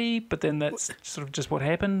happy, but then that's sort of just what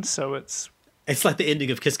happened. So it's like the ending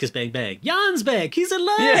of Kiss Kiss Bang Bang. Jan's back. He's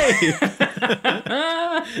alive.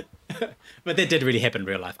 Yeah. But that did really happen in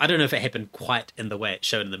real life. I don't know if it happened quite in the way it's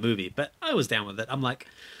shown in the movie, but I was down with it. I'm like,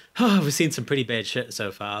 oh, we've seen some pretty bad shit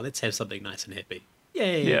so far. Let's have something nice and happy.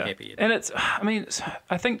 Yay, happy. And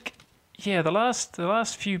I think, the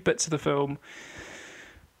last few bits of the film,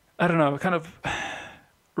 I don't know, kind of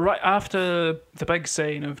right after the big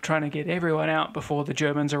scene of trying to get everyone out before the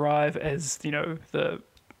Germans arrive, as the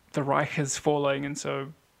Reich is falling, and so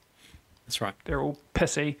that's right, they're all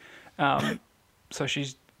pissy. So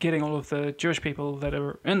she's getting all of the Jewish people that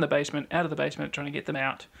are in the basement out of the basement, trying to get them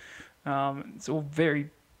out. It's all very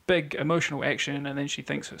big emotional action, and then she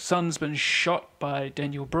thinks her son's been shot by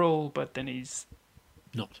Daniel Brühl, but then he's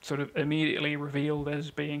not sort of immediately revealed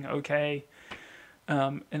as being okay.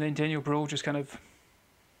 And then Daniel Brühl just kind of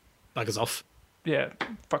buggers off. Yeah,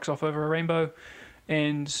 fucks off over a rainbow,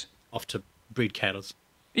 and off to breed cows.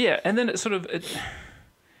 Yeah, and then there's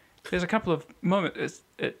a couple of moments.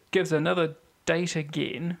 It gives another date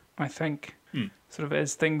again, I think, sort of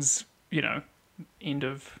as things, end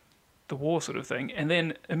of the war sort of thing, and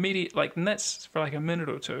then and that's for like a minute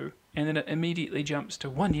or two, and then it immediately jumps to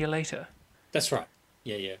 1 year later. That's right.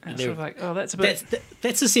 Yeah. And sort of like, oh, that's a bit.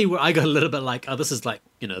 That's the scene where I got a little bit like, oh, this is like,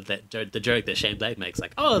 the joke that Shane Black makes,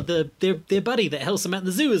 like, oh, their buddy that helps them out in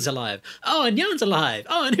the zoo is alive. Oh, and Jan's alive.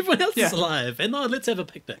 Oh, and everyone else is alive. And oh, let's have a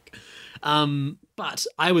picnic. But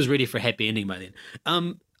I was ready for a happy ending by then.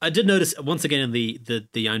 I did notice once again in the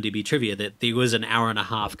IMDb trivia that there was an hour and a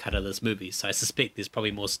half cut of this movie, so I suspect there's probably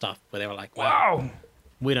more stuff where they were like, wow.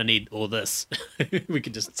 We don't need all this. We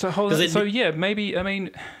could just maybe, I mean,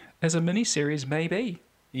 as a mini-series, maybe.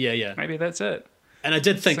 Yeah. Maybe that's it. And I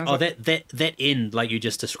did think, that end, like you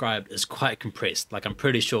just described, is quite compressed. Like, I'm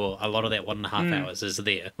pretty sure a lot of that 1.5 hours is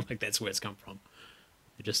there. Like, that's where it's come from.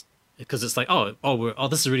 It just, because it's like,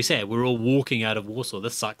 this is really sad. We're all walking out of Warsaw.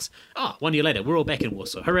 This sucks. 1 year later, we're all back in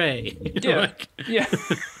Warsaw. Hooray! Yeah.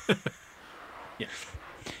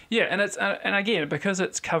 Yeah, and and again, because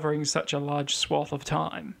it's covering such a large swath of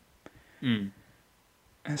time,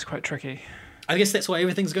 it's quite tricky. I guess that's why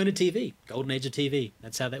everything's going to TV. Golden age of TV.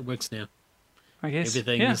 That's how that works now. I guess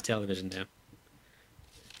everything is television now.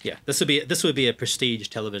 Yeah, this would be a prestige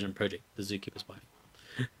television project, The Zookeeper's Wife,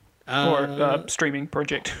 or streaming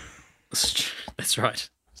project. That's right,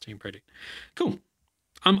 streaming project. Cool.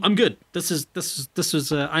 I'm good. This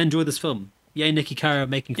was. I enjoyed this film. Yay, Niki Caro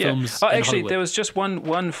making films. Oh, actually, Hollywood. There was just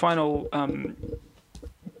one final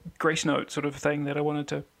grace note sort of thing that I wanted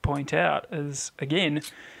to point out is, again,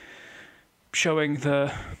 showing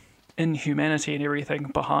the inhumanity and everything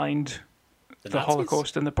behind the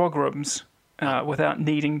Holocaust and the pogroms without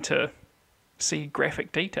needing to see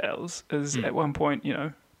graphic details. Is at one point,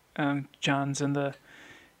 Jan's in the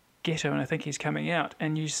ghetto and I think he's coming out,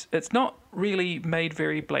 and it's not really made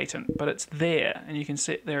very blatant, but it's there, and you can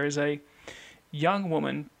see there is a young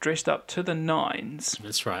woman dressed up to the nines.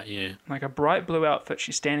 That's right, yeah. Like a bright blue outfit.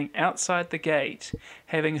 She's standing outside the gate,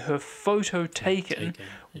 having her photo taken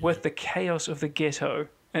with the chaos of the ghetto.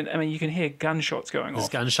 And I mean, you can hear gunshots going off. There's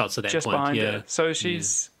gunshots at that just point, behind her. So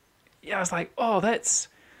she's, I was like, oh, that's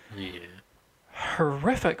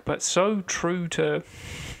horrific, but so true to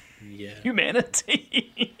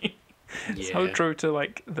humanity. So true to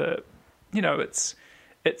like the, it's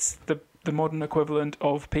the modern equivalent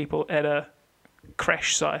of people at a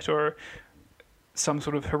crash site or some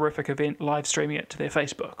sort of horrific event live streaming it to their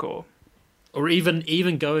Facebook or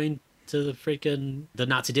even going to the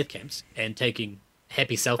Nazi death camps and taking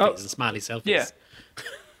happy selfies and smiley selfies. Yeah.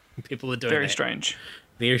 People are doing very that. strange.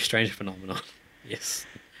 Very strange phenomenon. Yes.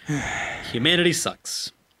 Humanity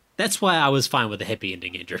sucks. That's why I was fine with the happy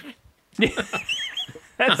ending, Andrew.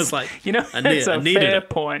 I was like, that's a fair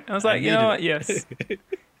point. I was like, you know what? Yes.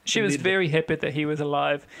 She was very happy that he was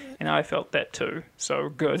alive, and I felt that too. So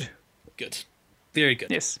good. Good. Very good.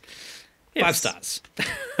 Yes. 5 stars.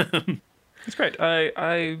 It's great.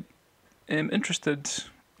 I am interested.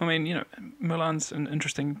 I mean, Mulan's an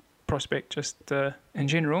interesting prospect just in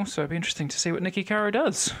general, so it'd be interesting to see what Niki Caro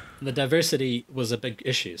does. The diversity was a big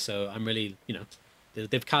issue, so I'm really,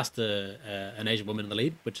 they've cast an Asian woman in the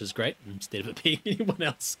lead, which is great, instead of it being anyone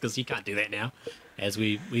else, because you can't do that now, as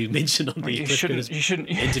we mentioned on the interview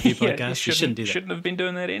podcast. You shouldn't do that. Shouldn't have been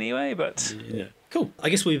doing that anyway, but yeah. Cool. I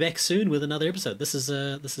guess we'll be back soon with another episode. This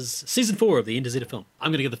is season 4 of the NTZ film.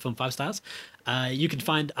 I'm going to give the film 5 stars. You can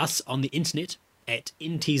find us on the internet at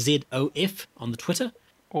NTZOF on the Twitter.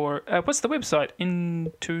 Or what's the website?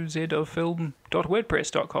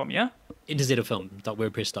 N2ZOfilm.wordpress.com, yeah?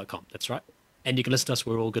 NTZOfilm.wordpress.com, that's right. And you can listen to us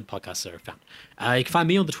where all good podcasts are found. You can find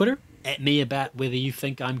me on the Twitter, at me about whether you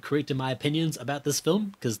think I'm correct in my opinions about this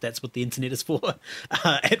film, because that's what the internet is for.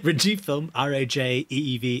 At Rajeev Film,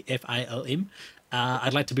 RAJEEVFILM.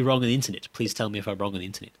 I'd like to be wrong on the internet. Please tell me if I'm wrong on the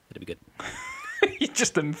internet. That'd be good. You're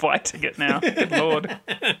just inviting it now. Good Lord.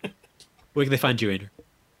 Where can they find you, Andrew?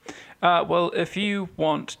 Well, if you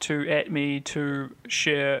want to at me to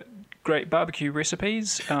share great barbecue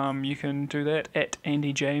recipes, you can do that at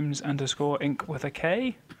AndyJames_Inc. with a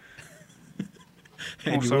K.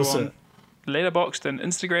 And also on Letterboxd and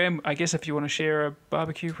Instagram. I guess if you want to share a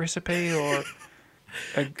barbecue recipe or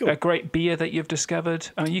a great beer that you've discovered,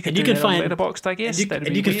 I mean, you can do that on Letterboxd, I guess.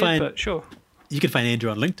 That'd be weird, but sure. You can find Andrew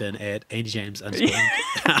on LinkedIn at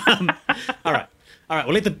AndyJames_Inc. All right.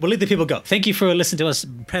 We'll let the people go. Thank you for listening to us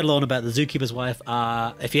prattle on about the Zookeeper's Wife.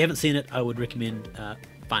 If you haven't seen it, I would recommend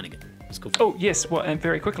finding it. It's cool. Oh, yes. Well, and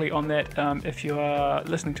very quickly on that, if you are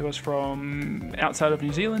listening to us from outside of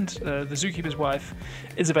New Zealand, The Zookeeper's Wife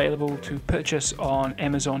is available to purchase on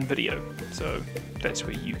Amazon Video. So that's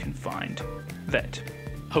where you can find that.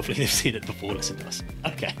 Hopefully they've seen it before listening to us.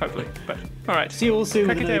 Okay. Hopefully. But all right. See you all soon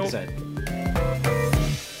in the next episode.